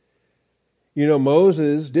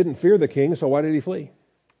 Moses didn't fear the king, so why did he flee?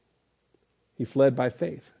 He fled by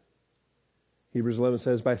faith. Hebrews 11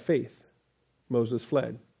 says, by faith, Moses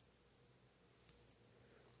fled.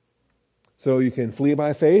 So you can flee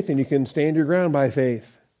by faith and you can stand your ground by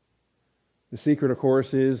faith. The secret, of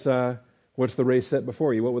course, is what's the race set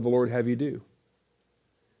before you? What would the Lord have you do?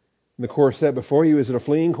 And the course set before you, is it a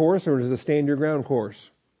fleeing course or is it a stand your ground course?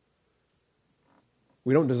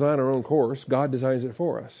 We don't design our own course. God designs it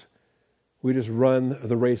for us. We just run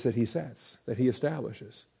the race that He sets, that He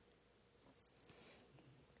establishes.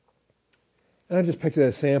 And I just picked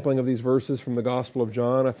a sampling of these verses from the Gospel of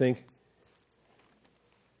John, I think.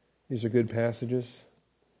 These are good passages.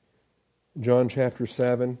 John chapter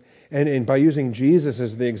 7. And by using Jesus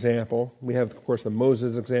as the example, we have, of course, the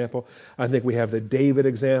Moses example. I think we have the David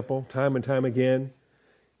example, time and time again.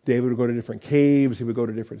 David would go to different caves. He would go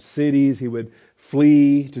to different cities. He would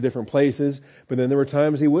flee to different places. But then there were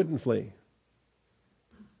times he wouldn't flee.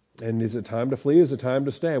 And is it time to flee? Is it time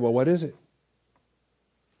to stay? Well, what is it?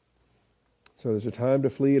 So there's a time to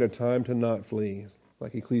flee and a time to not flee.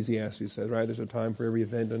 Like Ecclesiastes says, right? There's a time for every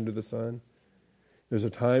event under the sun. There's a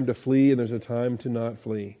time to flee and there's a time to not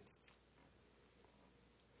flee.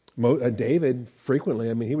 David,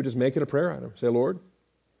 frequently, he would just make it a prayer item. Say, Lord,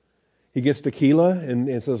 He gets to Keilah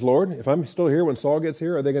and says, Lord, if I'm still here when Saul gets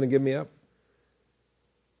here, are they going to give me up?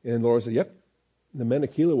 And the Lord said, yep, the men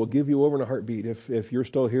of Keilah will give you over in a heartbeat if you're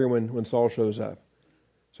still here when Saul shows up.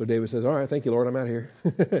 So David says, all right, thank you, Lord, I'm out of here.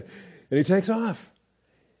 And he takes off.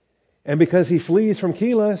 And because he flees from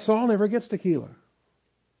Keilah, Saul never gets to Keilah.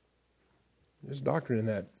 There's doctrine in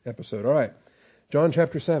that episode. All right, John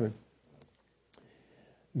chapter 7.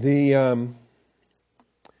 This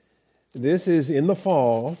is in the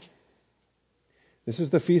fall. This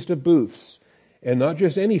is the Feast of Booths. And not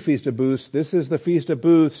just any Feast of Booths. This is the Feast of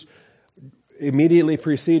Booths immediately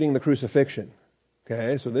preceding the crucifixion.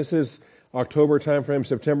 Okay, so this is October time frame,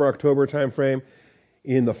 September, October time frame.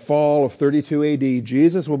 In the fall of 32 AD,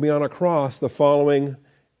 Jesus will be on a cross the following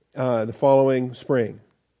spring,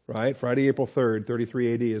 right? Friday, April 3rd,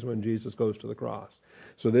 33 AD is when Jesus goes to the cross.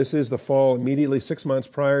 So this is the fall immediately 6 months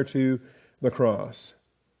prior to the cross.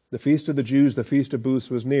 The Feast of the Jews, the Feast of Booths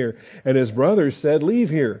was near. And his brothers said, leave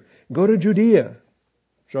here, go to Judea.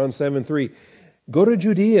 John 7:3. Go to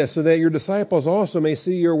Judea so that your disciples also may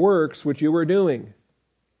see your works which you are doing.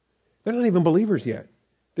 They're not even believers yet.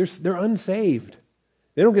 They're unsaved.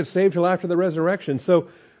 They don't get saved till after the resurrection. So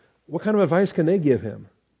what kind of advice can they give him?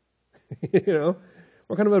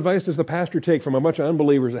 What kind of advice does the pastor take from a bunch of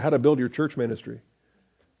unbelievers on how to build your church ministry?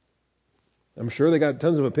 I'm sure they got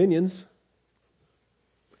tons of opinions.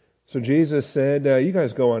 So Jesus said, you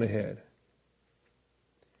guys go on ahead.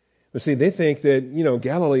 But see, they think that,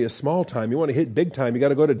 Galilee is small time. You want to hit big time, you got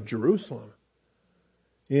to go to Jerusalem.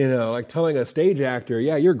 Like telling a stage actor,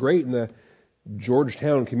 yeah, you're great in the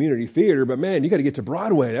Georgetown Community Theater, but man, you got to get to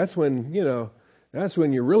Broadway. That's when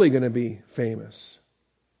you're really going to be famous.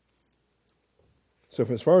 So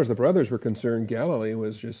as far as the brothers were concerned, Galilee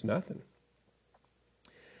was just nothing.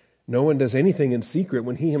 No one does anything in secret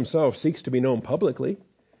when he himself seeks to be known publicly.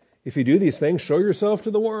 If you do these things, show yourself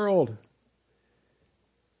to the world.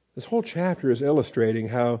 This whole chapter is illustrating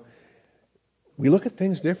how we look at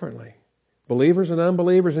things differently. Believers and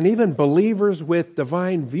unbelievers, and even believers with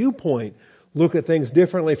divine viewpoint, look at things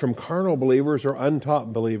differently from carnal believers or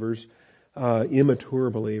untaught believers, immature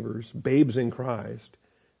believers, babes in Christ.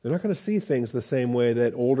 They're not going to see things the same way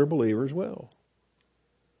that older believers will.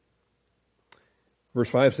 Verse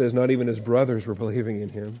 5 says, not even his brothers were believing in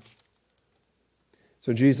him.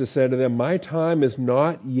 So Jesus said to them, my time is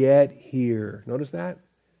not yet here. Notice that?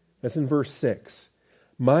 That's in verse 6.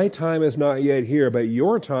 My time is not yet here, but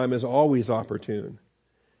your time is always opportune.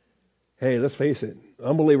 Hey, let's face it.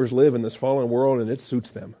 Unbelievers live in this fallen world and it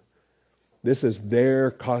suits them. This is their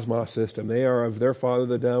cosmos system. They are of their father,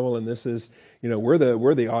 the devil, and this is, we're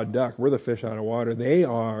the odd duck. We're the fish out of water. They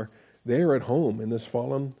are at home in this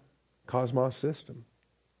fallen cosmos system.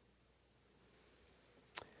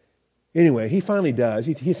 Anyway, he finally does.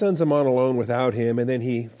 He sends them on alone without him, and then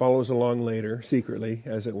he follows along later, secretly,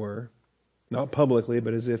 as it were. Not publicly,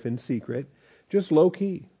 but as if in secret. Just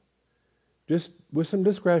low-key. Just with some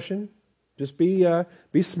discretion. Just be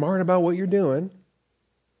smart about what you're doing.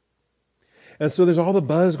 And so there's all the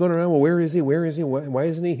buzz going around. Well, where is he? Where is he? Why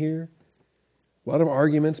isn't he here? A lot of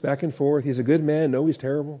arguments back and forth. He's a good man. No, he's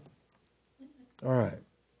terrible. All right.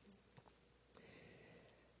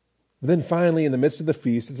 Then finally, in the midst of the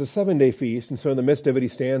feast, it's a 7-day feast, and so in the midst of it, he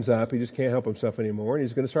stands up. He just can't help himself anymore, and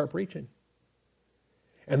he's going to start preaching.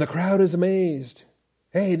 And the crowd is amazed.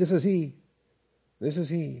 Hey, this is he. This is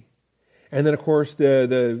he. And then, of course,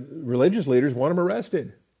 the religious leaders want him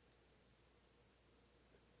arrested.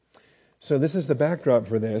 So this is the backdrop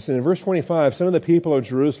for this. And in verse 25, some of the people of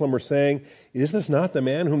Jerusalem were saying, is this not the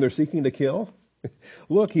man whom they're seeking to kill?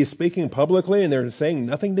 Look, he's speaking publicly, and they're saying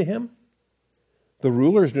nothing to him. The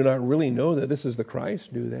rulers do not really know that this is the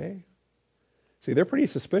Christ, do they? See, they're pretty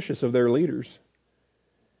suspicious of their leaders.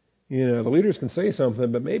 The leaders can say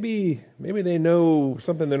something, but maybe they know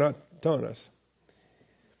something they're not telling us.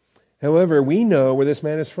 However, we know where this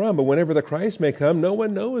man is from, but whenever the Christ may come, no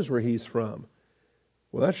one knows where he's from.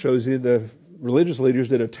 Well, that shows you the religious leaders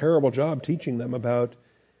did a terrible job teaching them about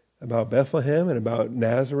Bethlehem and about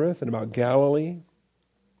Nazareth and about Galilee.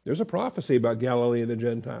 There's a prophecy about Galilee and the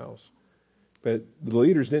Gentiles. But the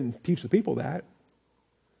leaders didn't teach the people that.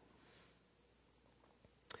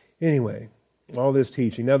 Anyway, all this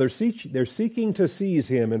teaching. Now they're seeking to seize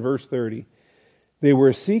him in verse 30. They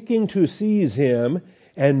were seeking to seize him,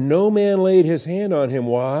 and no man laid his hand on him.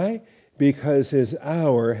 Why? Because his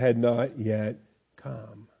hour had not yet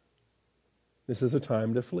come. This is a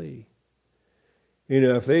time to flee.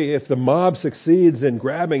 If the mob succeeds in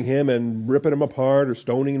grabbing him and ripping him apart or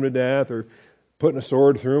stoning him to death or putting a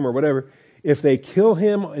sword through him or whatever, if they kill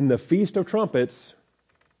him in the Feast of Trumpets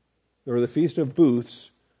or the Feast of Booths,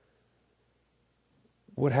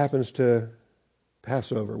 what happens to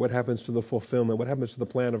Passover? What happens to the fulfillment? What happens to the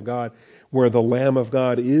plan of God where the Lamb of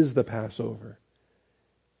God is the Passover?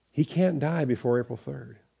 He can't die before April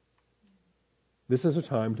 3rd. This is a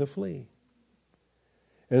time to flee.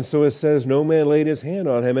 And so it says, no man laid his hand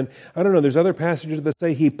on him. And I don't know, there's other passages that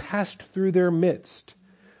say he passed through their midst.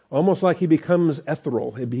 Almost like he becomes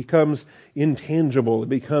ethereal. It becomes intangible. It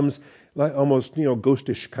becomes like almost,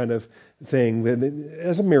 ghostish kind of thing.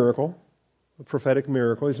 As a miracle, a prophetic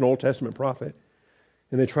miracle. He's an Old Testament prophet.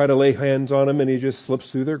 And they try to lay hands on him and he just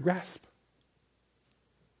slips through their grasp,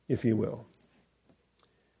 if you will.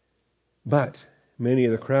 But many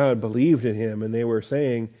of the crowd believed in him, and they were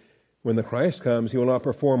saying, when the Christ comes, he will not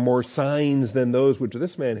perform more signs than those which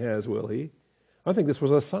this man has, will he? I think this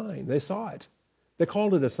was a sign. They saw it. They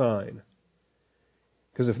called it a sign.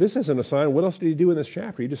 Because if this isn't a sign, what else did he do in this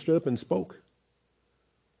chapter? He just stood up and spoke.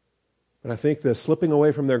 But I think the slipping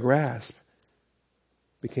away from their grasp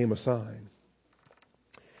became a sign.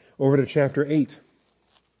 Over to chapter 8.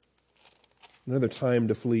 Another time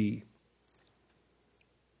to flee.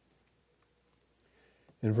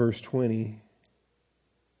 In verse 20.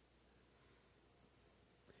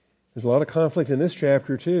 There's a lot of conflict in this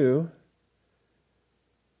chapter too.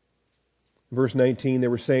 Verse 19, they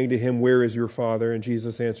were saying to him, where is your Father? And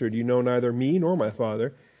Jesus answered, you know neither me nor my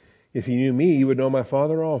Father. If you knew me, you would know my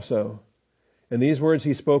Father also. And these words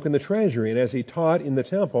he spoke in the treasury, and as he taught in the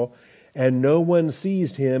temple, and no one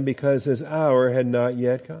seized him because his hour had not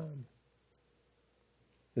yet come.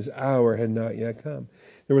 His hour had not yet come.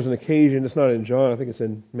 There was an occasion, it's not in John, I think it's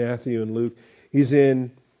in Matthew and Luke. He's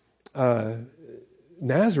in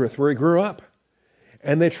Nazareth where he grew up.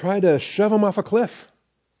 And they tried to shove him off a cliff.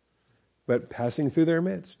 But passing through their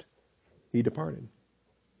midst, he departed.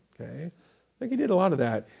 Okay? I think he did a lot of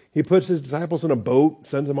that. He puts his disciples in a boat,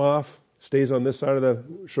 sends them off, stays on this side of the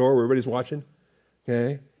shore where everybody's watching.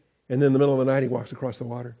 Okay? And then in the middle of the night, he walks across the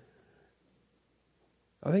water.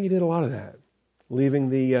 I think he did a lot of that. Leaving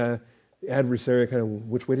the adversary kind of,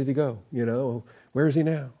 which way did he go? Where is he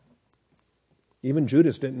now? Even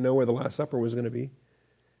Judas didn't know where the Last Supper was going to be.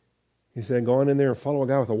 He said, go on in there and follow a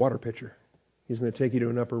guy with a water pitcher. He's going to take you to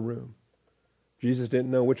an upper room. Jesus didn't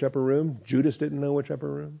know which upper room. Judas didn't know which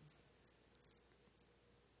upper room.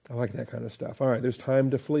 I like that kind of stuff. All right, there's time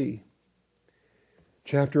to flee.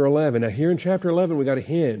 Chapter 11. Now here in chapter 11 we got a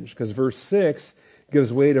hinge because verse 6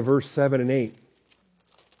 gives way to verse 7 and 8.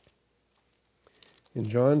 In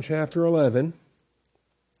John chapter 11,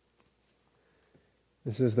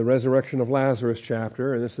 this is the resurrection of Lazarus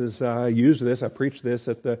chapter, and this is I used this, I preached this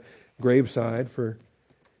at the graveside for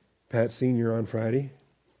Pat Sr. on Friday.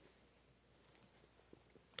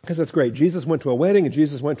 Because that's great. Jesus went to a wedding and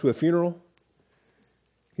Jesus went to a funeral.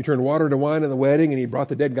 He turned water to wine at the wedding and he brought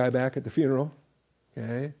the dead guy back at the funeral.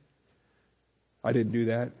 Okay? I didn't do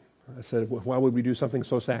that. I said, why would we do something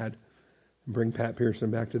so sad and bring Pat Pearson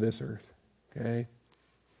back to this earth? Okay?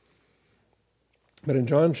 But in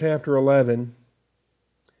John chapter 11,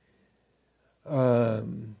 we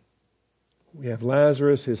have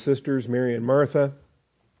Lazarus, his sisters, Mary and Martha.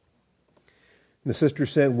 And the sister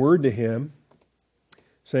sent word to him,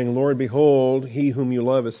 saying, Lord, behold, he whom you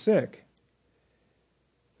love is sick.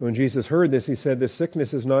 When Jesus heard this, he said, this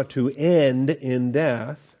sickness is not to end in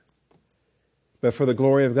death, but for the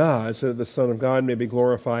glory of God, so that the Son of God may be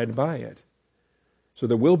glorified by it. So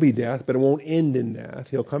there will be death, but it won't end in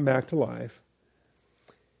death. He'll come back to life.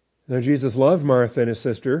 Now Jesus loved Martha and his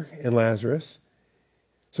sister and Lazarus.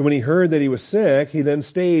 So when he heard that he was sick, he then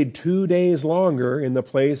stayed 2 days longer in the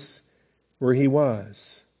place where he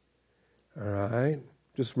was. All right?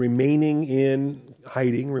 Just remaining in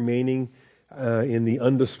hiding, remaining in the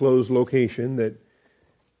undisclosed location that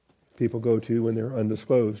people go to when they're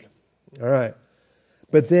undisclosed. All right.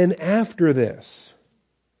 But then after this,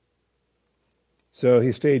 so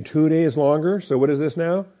he stayed 2 days longer. So what is this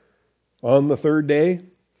now? On the third day?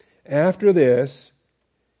 After this,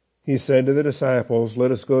 he said to the disciples,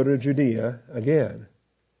 let us go to Judea again.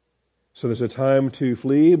 So there's a time to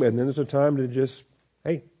flee, and then there's a time to just,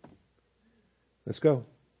 hey, let's go.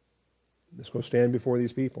 Let's go stand before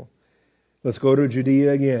these people. Let's go to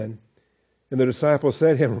Judea again. And the disciples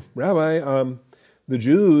said to him, Rabbi, the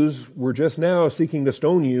Jews were just now seeking to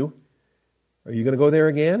stone you. Are you going to go there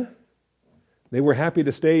again? They were happy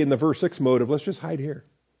to stay in the verse 6 mode of let's just hide here.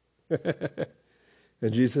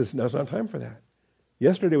 And Jesus says, no, it's not time for that.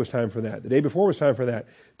 Yesterday was time for that. The day before was time for that.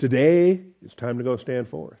 Today, it's time to go stand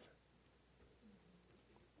forth.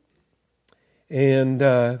 And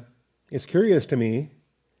it's curious to me,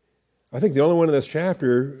 I think the only one in this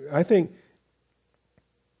chapter,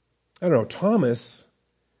 Thomas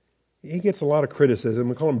He gets a lot of criticism.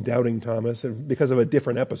 We call him Doubting Thomas because of a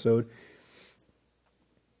different episode.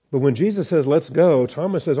 But when Jesus says, let's go,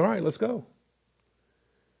 Thomas says, all right, let's go.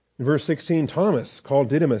 In verse 16, Thomas, called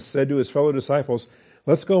Didymus, said to his fellow disciples,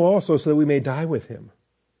 let's go also so that we may die with him.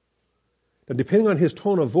 Now, depending on his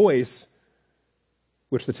tone of voice,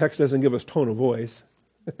 which the text doesn't give us tone of voice,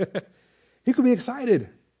 he could be excited.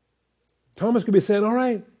 Thomas could be saying, all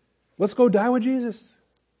right, let's go die with Jesus.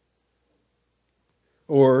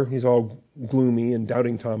 Or he's all gloomy and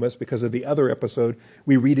Doubting Thomas because of the other episode.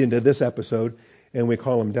 We read into this episode and we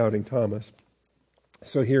call him Doubting Thomas.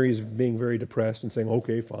 So here he's being very depressed and saying,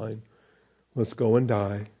 okay, fine, let's go and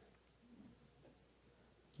die.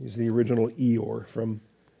 He's the original Eeyore from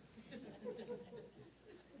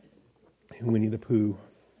Winnie the Pooh.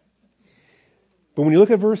 But when you look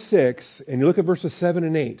at verse 6 and you look at verses 7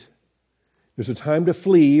 and 8, there's a time to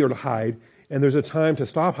flee or to hide, and there's a time to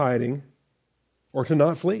stop hiding or to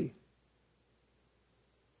not flee.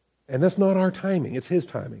 And that's not our timing, it's His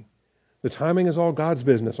timing. The timing is all God's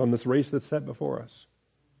business on this race that's set before us.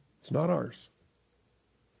 It's not ours.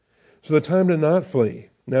 So the time to not flee.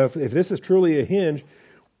 Now, if this is truly a hinge,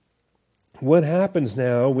 what happens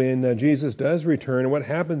now when Jesus does return, and what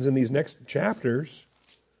happens in these next chapters?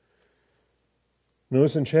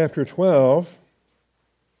 Notice in chapter 12,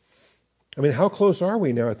 how close are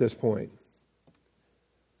we now at this point?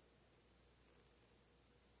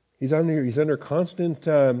 He's under constant,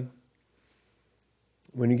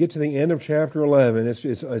 when you get to the end of chapter 11, it's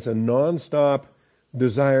a nonstop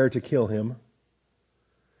desire to kill him.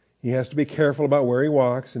 He has to be careful about where he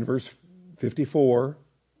walks in verse 54.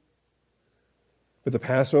 But the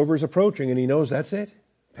Passover is approaching, and he knows that's it.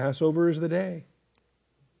 Passover is the day.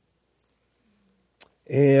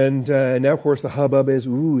 And now, of course, the hubbub is,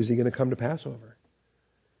 is he going to come to Passover?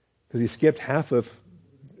 Because he skipped half of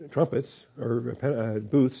trumpets, or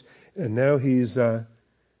booths, and now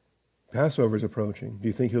Passover's approaching. Do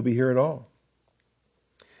you think he'll be here at all?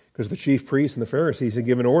 Because the chief priests and the Pharisees had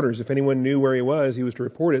given orders, if anyone knew where he was to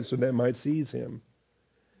report it so that might seize him.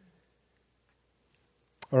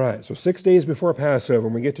 All right, so 6 days before Passover,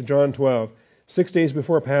 when we get to John 12, 6 days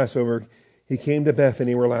before Passover, he came to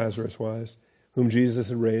Bethany where Lazarus was, whom Jesus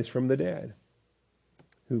had raised from the dead.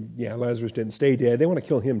 Lazarus didn't stay dead. They want to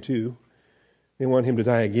kill him too. They want him to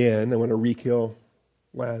die again. They want to re-kill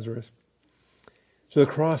Lazarus. So the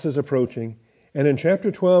cross is approaching. And in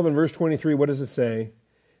chapter 12 and verse 23, what does it say?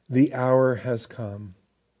 The hour has come.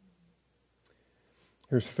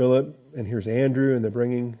 Here's Philip and here's Andrew, and they're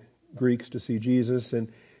bringing Greeks to see Jesus.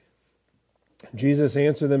 And Jesus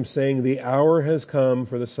answered them saying, the hour has come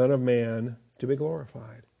for the Son of Man to be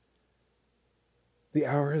glorified. The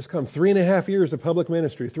hour has come. 3.5 years of public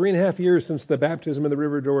ministry. 3.5 years since the baptism in the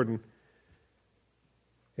River Jordan.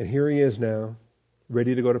 And here he is now,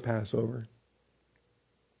 ready to go to Passover.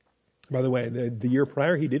 By the way, the year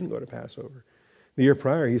prior, he didn't go to Passover. The year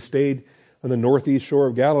prior, he stayed on the northeast shore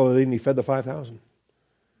of Galilee and he fed the 5,000.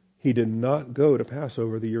 He did not go to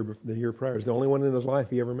Passover the year prior. It's the only one in his life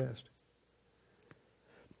he ever missed.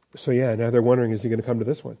 So now they're wondering, is he going to come to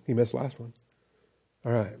this one? He missed last one.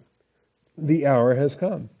 All right. The hour has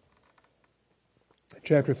come.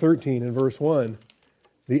 Chapter 13 and verse 1.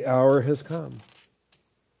 The hour has come.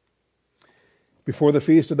 Before the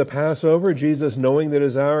feast of the Passover, Jesus, knowing that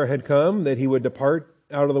his hour had come, that he would depart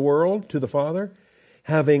out of the world to the Father,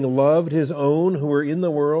 having loved his own who were in the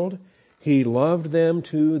world, he loved them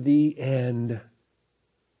to the end.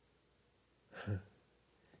 I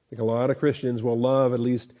think a lot of Christians will love at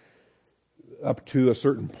least up to a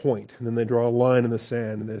certain point, and then they draw a line in the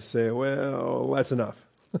sand and they say, well, that's enough.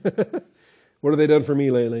 What have they done for me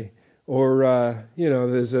lately? Or,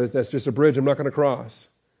 that's just a bridge I'm not going to cross.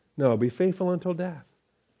 No, be faithful until death.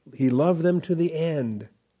 He loved them to the end.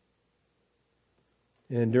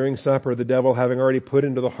 And during supper, the devil, having already put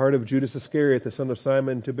into the heart of Judas Iscariot, the son of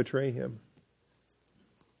Simon, to betray him.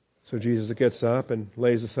 So Jesus gets up and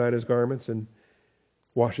lays aside his garments and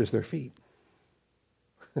washes their feet.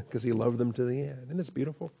 Because he loved them to the end. And it's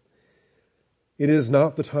beautiful. It is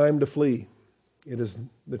not the time to flee. It is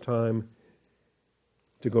the time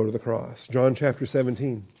to go to the cross. John chapter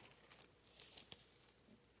 17.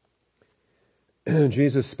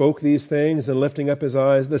 Jesus spoke these things, and lifting up his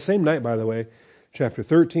eyes, the same night, by the way, chapter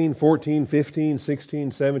 13, 14, 15,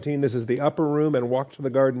 16, 17, this is the upper room and walk to the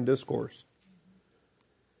garden discourse.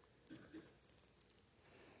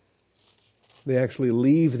 They actually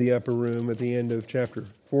leave the upper room at the end of chapter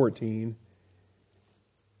 14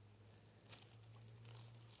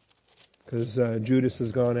 because Judas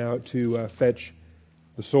has gone out to fetch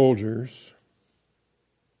the soldiers.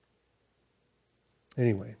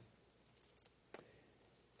 Anyway,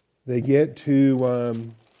 they get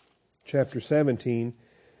to chapter 17,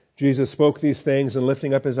 Jesus spoke these things, and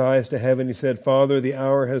lifting up his eyes to heaven, he said, Father, the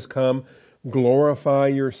hour has come. Glorify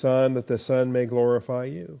your Son, that the Son may glorify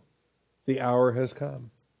you. The hour has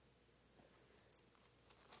come.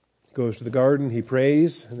 He goes to the garden, he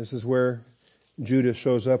prays, and this is where Judas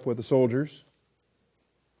shows up with the soldiers.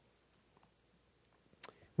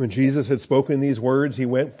 When Jesus had spoken these words, he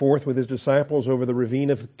went forth with his disciples over the ravine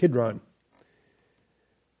of Kidron,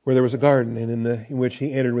 where there was a garden, and in which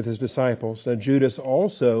he entered with his disciples. Now Judas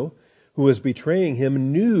also, who was betraying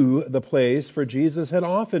him, knew the place, for Jesus had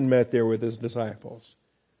often met there with his disciples.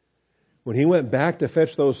 When he went back to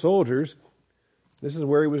fetch those soldiers, this is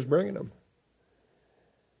where he was bringing them.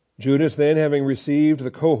 Judas then, having received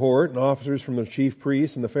the cohort and officers from the chief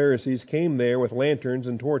priests and the Pharisees, came there with lanterns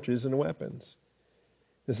and torches and weapons.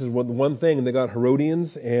 This is one thing, they got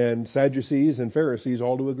Herodians and Sadducees and Pharisees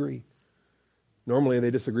all to agree. Normally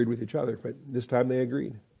they disagreed with each other, but this time they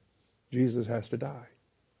agreed. Jesus has to die.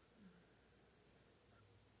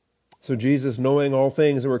 So Jesus, knowing all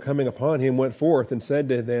things that were coming upon him, went forth and said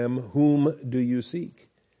to them, Whom do you seek?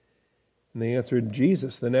 And they answered,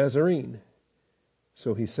 Jesus the Nazarene.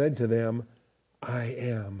 So he said to them, I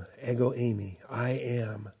am, ego eimi, I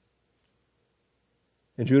am.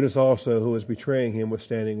 And Judas also, who was betraying him, was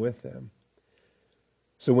standing with them.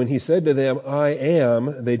 So when he said to them, I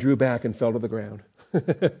am, they drew back and fell to the ground.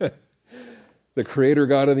 The Creator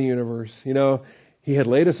God of the universe. You know, he had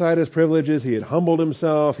laid aside his privileges, he had humbled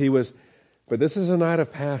himself, but this is a night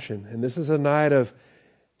of passion, and this is a night of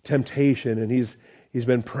temptation, and he's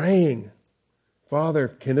been praying, Father,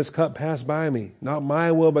 can this cup pass by me? Not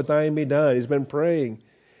my will, but thine be done. He's been praying.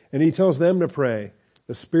 And he tells them to pray.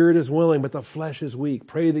 The spirit is willing, but the flesh is weak.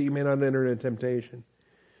 Pray that you may not enter into temptation.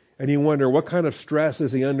 And you wonder, what kind of stress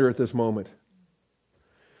is he under at this moment?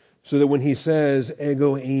 So that when he says,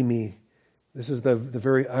 ego eimi, this is the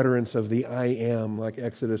very utterance of the I am, like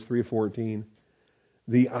Exodus 3:14.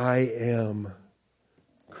 The I am,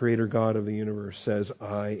 Creator God of the universe, says,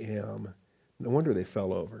 I am. No wonder they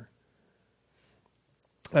fell over.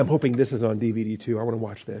 I'm hoping this is on DVD too. I want to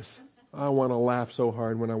watch this. I want to laugh so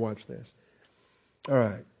hard when I watch this. All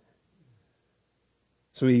right.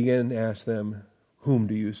 So he again asked them, Whom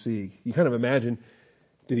do you seek? You kind of imagine,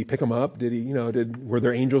 did he pick them up? Were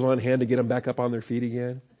there angels on hand to get them back up on their feet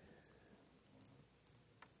again?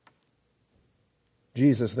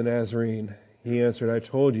 Jesus the Nazarene, he answered, I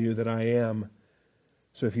told you that I am.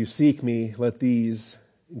 So if you seek me, let these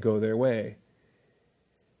go their way.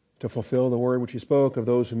 To fulfill the word which he spoke, of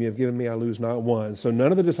those whom you have given me, I lose not one. So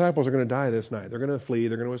none of the disciples are going to die this night. They're going to flee.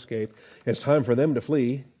 They're going to escape. It's time for them to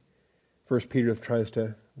flee. First Peter tries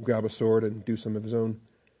to grab a sword and do some of his own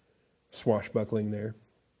swashbuckling there.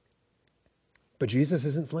 But Jesus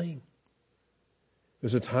isn't fleeing.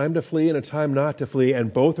 There's a time to flee and a time not to flee,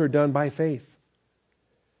 and both are done by faith.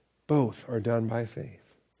 Both are done by faith.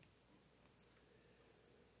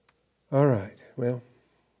 All right, well,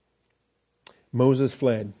 Moses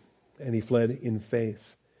fled, and he fled in faith.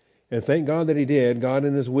 And thank God that he did. God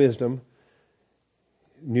in his wisdom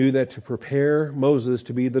knew that to prepare Moses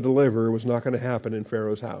to be the deliverer was not going to happen in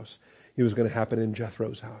Pharaoh's house. It was going to happen in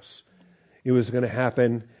Jethro's house. It was going to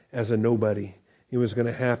happen as a nobody. It was going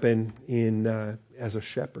to happen as a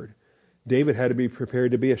shepherd. David had to be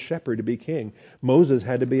prepared to be a shepherd, to be king. Moses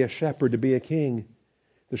had to be a shepherd to be a king.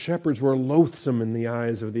 The shepherds were loathsome in the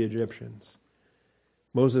eyes of the Egyptians.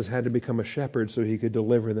 Moses had to become a shepherd so he could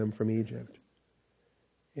deliver them from Egypt.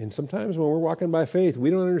 And sometimes when we're walking by faith,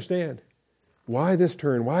 we don't understand. Why this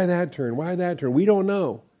turn? Why that turn? Why that turn? We don't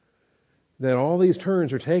know that all these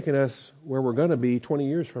turns are taking us where we're going to be 20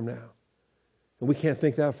 years from now. And we can't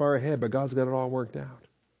think that far ahead, but God's got it all worked out.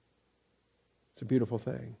 It's a beautiful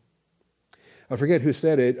thing. I forget who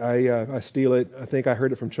said it. I steal it. I think I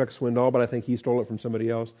heard it from Chuck Swindoll, but I think he stole it from somebody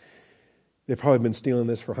else. They've probably been stealing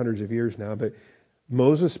this for hundreds of years now, but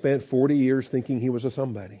Moses spent 40 years thinking he was a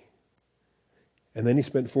somebody. And then he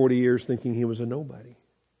spent 40 years thinking he was a nobody.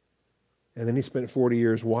 And then he spent 40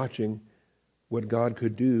 years watching what God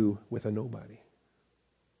could do with a nobody.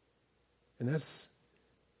 And that's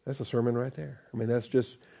a sermon right there. I mean, that's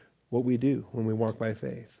just what we do when we walk by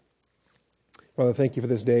faith. Father, thank you for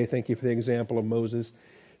this day. Thank you for the example of Moses.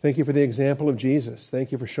 Thank you for the example of Jesus.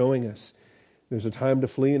 Thank you for showing us there's a time to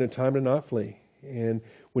flee and a time to not flee. And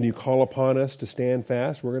when you call upon us to stand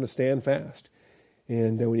fast, we're going to stand fast.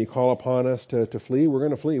 And when you call upon us to flee, we're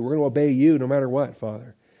going to flee. We're going to obey you no matter what,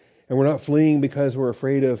 Father. And we're not fleeing because we're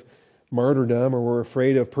afraid of martyrdom or we're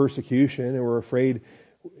afraid of persecution and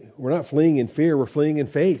we're not fleeing in fear. We're fleeing in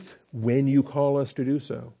faith when you call us to do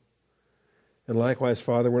so. And likewise,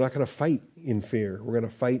 Father, we're not going to fight in fear. We're going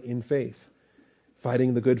to fight in faith,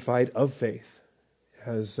 fighting the good fight of faith,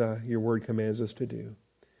 as your word commands us to do.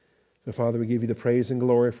 So, Father, we give you the praise and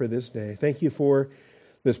glory for this day. Thank you for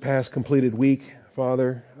this past completed week,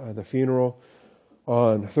 Father, the funeral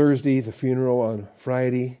on Thursday, the funeral on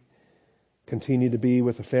Friday. Continue to be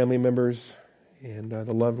with the family members and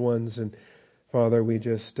the loved ones. And Father, we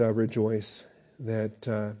just rejoice that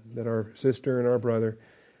our sister and our brother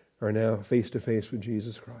are now face to face with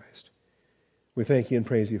Jesus Christ. We thank you and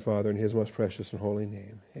praise you, Father, in his most precious and holy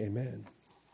name. Amen.